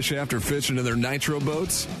swinging fish after fish into their nitro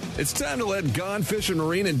boats? It's time to let Gone Fishing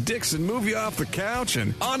Marine and Dixon move you off the couch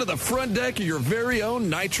and onto the front deck of your very own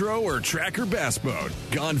nitro or tracker bass boat.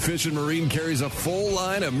 Gone Fishing Marine carries a full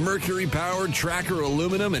line of Mercury-powered tracker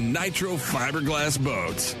aluminum and nitro fiberglass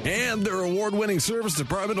boats. And their award-winning service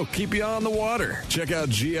department will keep you on the water. Check out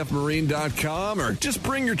gfmarine.com or just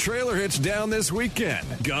bring your trailer hitch down this weekend.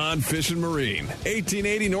 Gone Fishing Marine.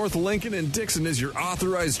 1880 North Lincoln and Dixon is your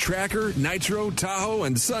authorized tracker, nitro, Tahoe,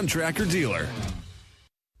 and Sun Tracker dealer.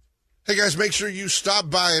 Hey guys, make sure you stop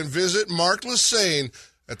by and visit Mark Lassane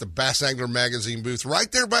at the Bass Angler Magazine booth right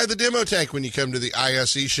there by the demo tank when you come to the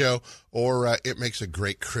ISE show, or it makes a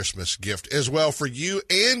great Christmas gift as well for you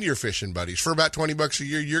and your fishing buddies. For about $20 a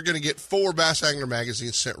year, you're going to get 4 Bass Angler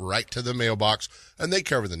magazines sent right to the mailbox, and they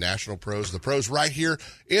cover the national pros, the pros right here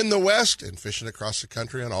in the West, and fishing across the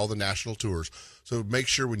country on all the national tours. So make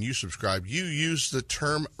sure when you subscribe, you use the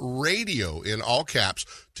term radio in all caps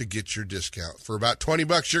to get your discount. For about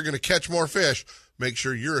 $20, you're going to catch more fish. Make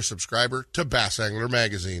sure you're a subscriber to Bass Angler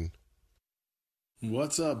Magazine.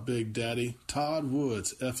 What's up, Big Daddy? Todd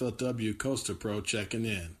Woods, FLW Coaster Pro checking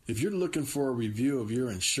in. If you're looking for a review of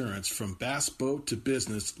your insurance from bass boat to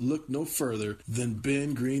business, look no further than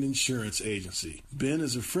Ben Green Insurance Agency. Ben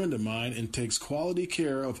is a friend of mine and takes quality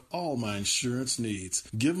care of all my insurance needs.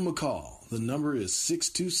 Give him a call. The number is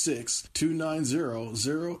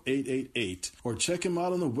 626-290-0888 or check him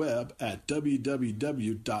out on the web at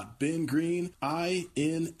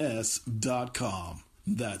www.bengreenins.com.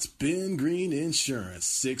 That's Ben Green Insurance,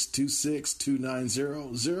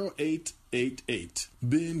 626-290-0888.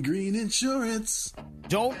 Ben Green Insurance.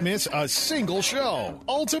 Don't miss a single show.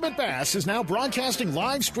 Ultimate Bass is now broadcasting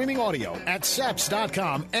live streaming audio at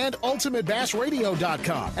seps.com and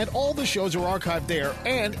ultimatebassradio.com. And all the shows are archived there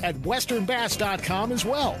and at westernbass.com as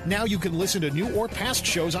well. Now you can listen to new or past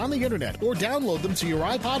shows on the internet or download them to your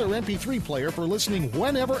iPod or MP3 player for listening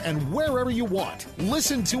whenever and wherever you want.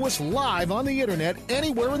 Listen to us live on the internet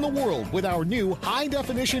anywhere in the world with our new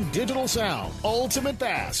high-definition digital sound. Ultimate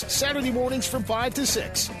Bass, Saturday mornings from 5 to 6.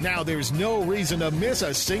 Now there's no reason to miss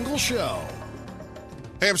a single show.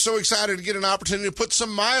 Hey, I'm so excited to get an opportunity to put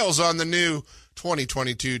some miles on the new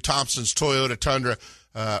 2022 Thompson's Toyota Tundra.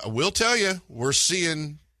 I will tell you, we're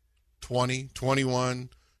seeing 20, 21,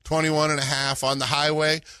 21 and a half on the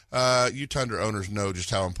highway. You Tundra owners know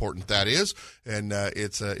just how important that is. And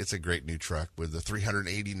it's a great new truck with the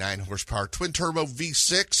 389 horsepower twin turbo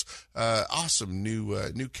V6. Awesome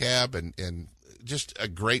new cab and just a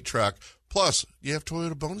great truck. Plus, you have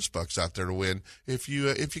Toyota bonus bucks out there to win if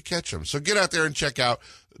you catch them. So get out there and check out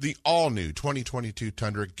the all-new 2022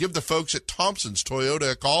 Tundra. Give the folks at Thompson's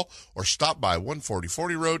Toyota a call or stop by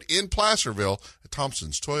 14040 Road in Placerville at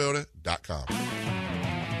thompsonstoyota.com.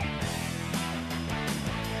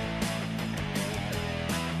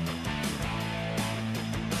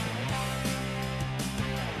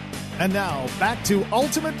 And now, back to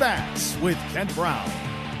Ultimate Bass with Kent Brown.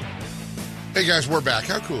 Hey guys, we're back.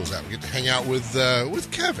 How cool is that? We get to hang out with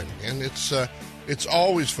Kevin, and it's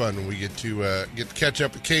always fun when we get to catch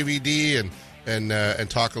up with KVD and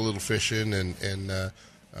talk a little fishing and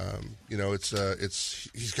you know it's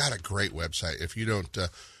he's got a great website. If you don't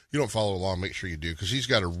follow along, make sure you do, because he's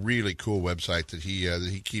got a really cool website that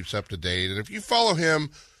he keeps up to date. And if you follow him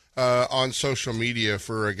on social media,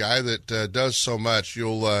 for a guy that does so much,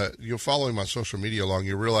 you'll follow him on social media along.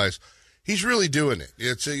 You'll realize he's really doing it.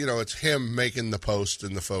 It's it's him making the posts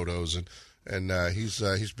and the photos, and he's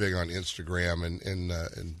big on Instagram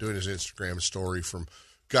and doing his Instagram story from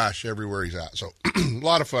everywhere he's at. So a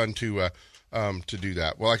lot of fun to do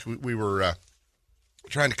that. Well, like we were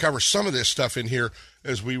trying to cover some of this stuff in here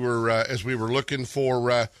as we were looking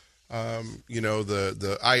for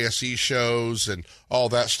the ISE shows and all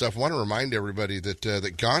that stuff. I want to remind everybody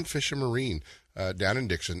that Gone Fishing Marine down in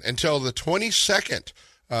Dixon until the 22nd.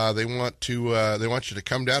 They want you to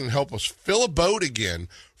come down and help us fill a boat again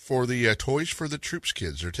for the Toys for the Troops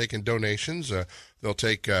kids. They're taking donations. They'll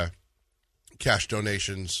take cash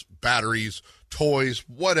donations, batteries, toys,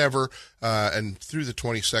 whatever, and through the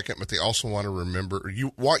 22nd. But they also want you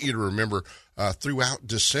to remember throughout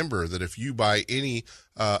December that if you buy any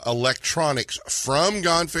electronics from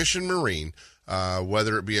Gone Fishing Marine,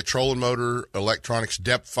 whether it be a trolling motor, electronics,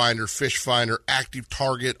 depth finder, fish finder, active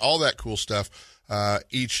target, all that cool stuff.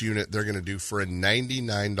 Each unit they're going to do for a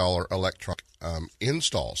 $99 electronic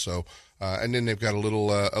install. So, and then they've got a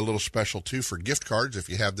little special too for gift cards. If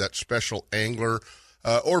you have that special angler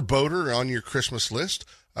or boater on your Christmas list,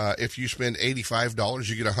 if you spend $85,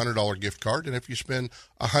 you get a $100 gift card, and if you spend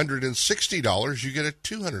 $160, you get a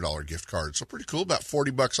 $200 gift card. So pretty cool, about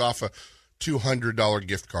 $40 off a $200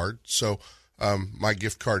 gift card. So. My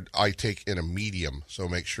gift card I take in a medium, so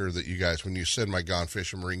make sure that you guys, when you send my Gone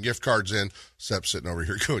Fishing Marine gift cards in, Sep's sitting over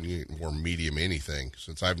here going, you ain't more medium anything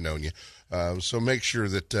since I've known you. So make sure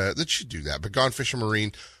that you do that. But Gone Fishing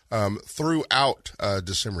Marine throughout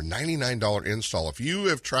December, $99 install. If you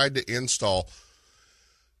have tried to install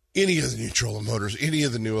any of the new trolling motors, any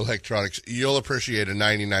of the new electronics, you'll appreciate a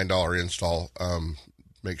 $99 install.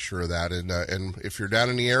 Make sure of that. And if you're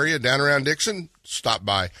down in the area, down around Dixon, stop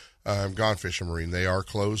by. Gone Fishing Marine. They are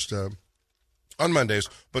closed on Mondays,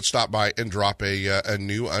 but stop by and drop a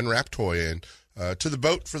new unwrapped toy in to the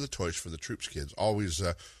boat for the Toys for the Troops kids. Always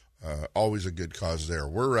a good cause there.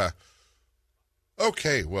 We're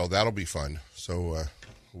okay. Well, that'll be fun. So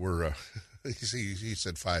we're he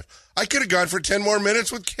said 5. I could have gone for 10 more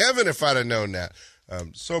minutes with Kevin if I'd have known that.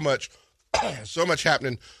 So much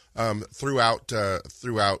happening throughout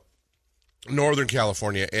Northern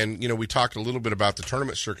California. And, we talked a little bit about the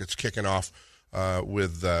tournament circuits kicking off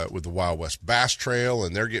with the Wild West Bass Trail,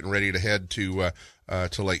 and they're getting ready to head to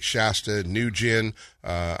Lake Shasta, New Gin.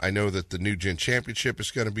 I know that the New Gin Championship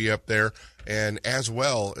is going to be up there, and as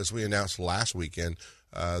well as we announced last weekend,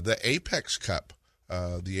 the Apex Cup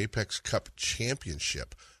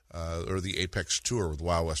Championship, or the Apex Tour with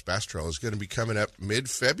Wild West Bass Trail is going to be coming up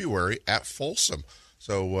mid-February at Folsom.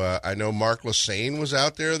 So I know Mark Lassane was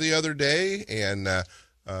out there the other day, and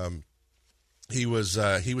he was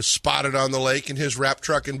spotted on the lake in his wrap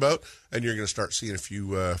truck and boat, and you're going to start seeing a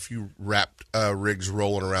few wrapped rigs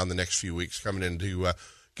rolling around the next few weeks coming in to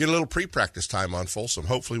get a little pre-practice time on Folsom.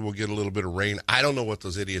 Hopefully we'll get a little bit of rain. I don't know what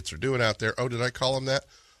those idiots are doing out there. Oh, did I call them that?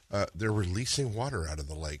 They're releasing water out of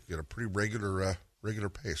the lake at a pretty regular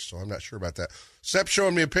pace, so I'm not sure about that. Sepp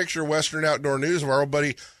showing me a picture of Western Outdoor News of our old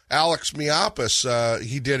buddy Alex Miapas.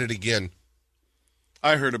 He did it again.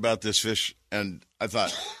 I heard about this fish, and I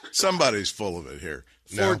thought, somebody's full of it here.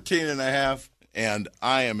 14 and a half, and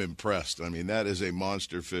I am impressed. I mean, that is a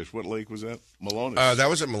monster fish. What lake was that? Maloney's. That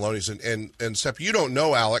was at Maloney's. And Sepp, you don't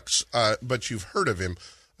know Alex, but you've heard of him.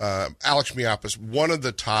 Alex Miapas, one of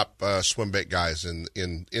the top swim bait guys in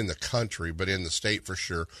the country, but in the state for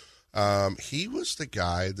sure. He was the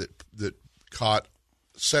guy that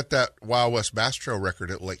set that Wild West Bass Trail record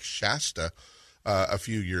at Lake Shasta a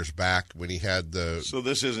few years back when he had the. So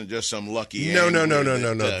this isn't just some lucky. No.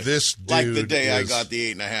 This dude, like the day I got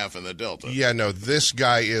the 8.5 in the Delta. Yeah, no. This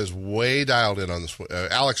guy is way dialed in on the.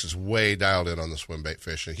 Alex is way dialed in on the swim bait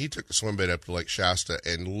fishing. He took the swim bait up to Lake Shasta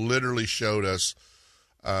and literally showed us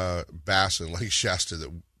bass in Lake Shasta that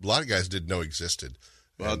a lot of guys didn't know existed.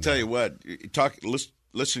 Well, I'll tell you what.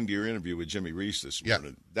 Listening to your interview with Jimmy Reese this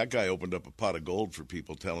morning, that guy opened up a pot of gold for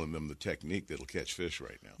people, telling them the technique that'll catch fish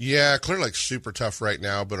right now. Yeah, Clear Lake's super tough right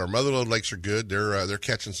now, but our motherlode lakes are good. They're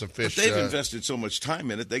catching some fish. But they've invested so much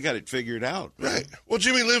time in it; they got it figured out. Man. Right. Well,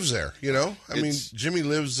 Jimmy lives there. You know, Jimmy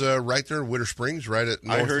lives right there in Winter Springs, right at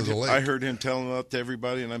north of the lake. I heard him telling that to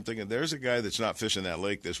everybody, and I'm thinking, there's a guy that's not fishing that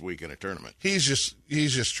lake this week in a tournament. He's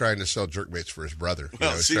just trying to sell jerkbaits for his brother.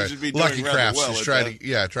 Well, seems to be doing Lucky Crafts. Well,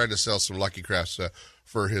 he's trying to sell some Lucky Crafts.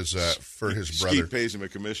 For his brother. Skeet pays him a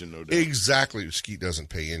commission, no doubt. Exactly. Skeet doesn't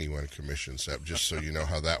pay anyone a commission, Sep, just so you know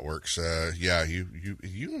how that works.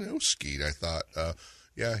 You know Skeet, I thought.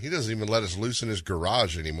 He doesn't even let us loose in his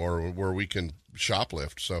garage anymore where we can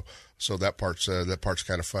shoplift. So that part's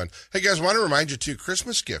kind of fun. Hey guys, I want to remind you too,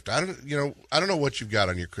 Christmas gift. I don't know what you've got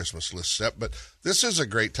on your Christmas list, Sep, but this is a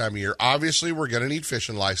great time of year. Obviously, we're going to need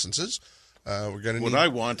fishing licenses. What I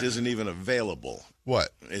want isn't even available. What?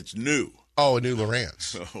 It's new. Oh, a new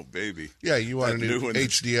Lowrance. Oh, baby. Yeah, you want a new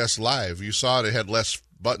HDS Live. You saw it had less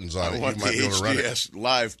buttons on it. I want you might the HDS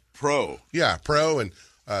Live Pro. Yeah, Pro and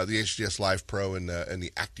the HDS Live Pro and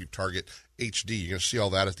the Active Target HD. You're going to see all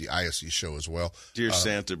that at the ISE show as well. Dear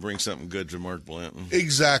Santa, bring something good to Mark Blanton.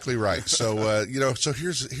 Exactly right. So, so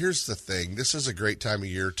here's the thing. This is a great time of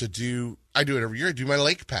year to do. I do it every year. I do my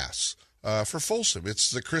Lake Pass. For Folsom.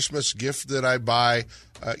 It's the Christmas gift that I buy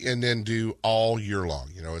and then do all year long.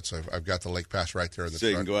 You know, I've got the Lake Pass right there in the so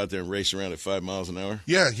truck. You can go out there and race around at 5 miles an hour?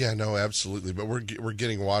 Yeah, no, absolutely. But we're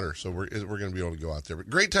getting water, so we're going to be able to go out there.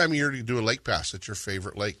 But great time of year to do a Lake Pass. It's your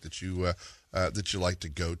favorite lake that you like to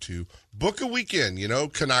go to. Book a weekend,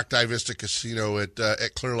 Canocti Vista Casino at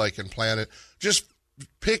Clear Lake and Planet. Just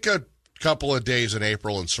pick a couple of days in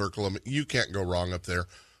April and circle them. You can't go wrong up there.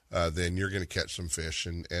 Then you're going to catch some fish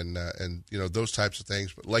and those types of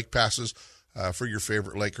things. But lake passes for your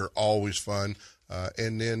favorite lake are always fun.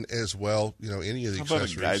 And then as well, any of the accessories. How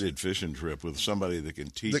about a guided fishing trip with somebody that can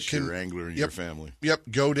teach your angler and your family? Yep.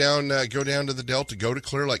 Go down to the Delta, go to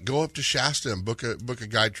Clear Lake, go up to Shasta and book a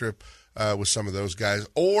guide trip with some of those guys,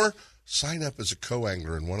 or sign up as a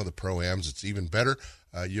co-angler in one of the pro-ams. It's even better.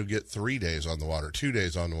 You'll get 3 days on the water, 2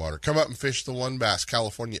 days on the water. Come up and fish the One Bass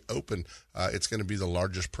California Open. It's going to be the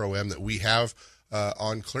largest pro-am that we have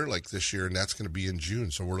on Clear Lake this year, and that's going to be in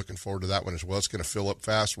June. So we're looking forward to that one as well. It's going to fill up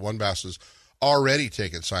fast. One Bass is already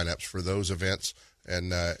taking signups for those events, and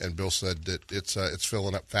Bill said that it's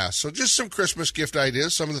filling up fast. So just some Christmas gift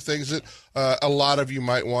ideas, some of the things that a lot of you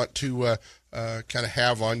might want to kind of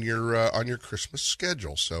have on your Christmas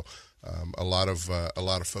schedule. So a lot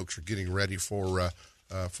of folks are getting ready for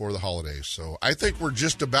the holidays. So I think we're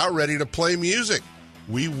just about ready to play music.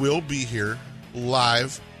 We will be here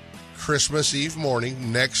live Christmas Eve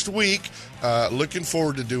morning next week. Looking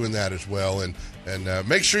forward to doing that as well. And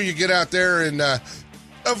make sure you get out there and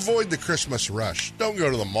avoid the Christmas rush. Don't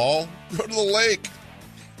go to the mall. Go to the lake.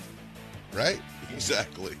 Right?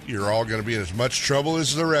 Exactly. You're all going to be in as much trouble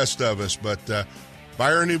as the rest of us. But buy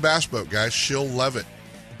her a new bass boat, guys. She'll love it.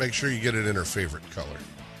 Make sure you get it in her favorite color.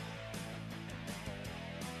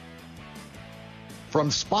 From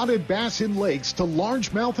spotted bass in lakes to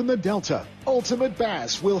largemouth in the Delta, Ultimate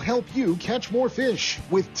Bass will help you catch more fish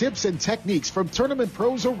with tips and techniques from tournament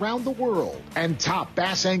pros around the world and top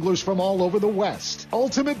bass anglers from all over the West.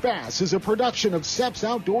 Ultimate Bass is a production of Seps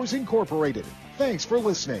Outdoors Incorporated. Thanks for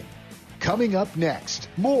listening. Coming up next,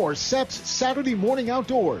 more Seps Saturday Morning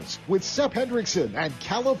Outdoors with Sep Hendrickson and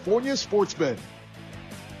California Sportsman.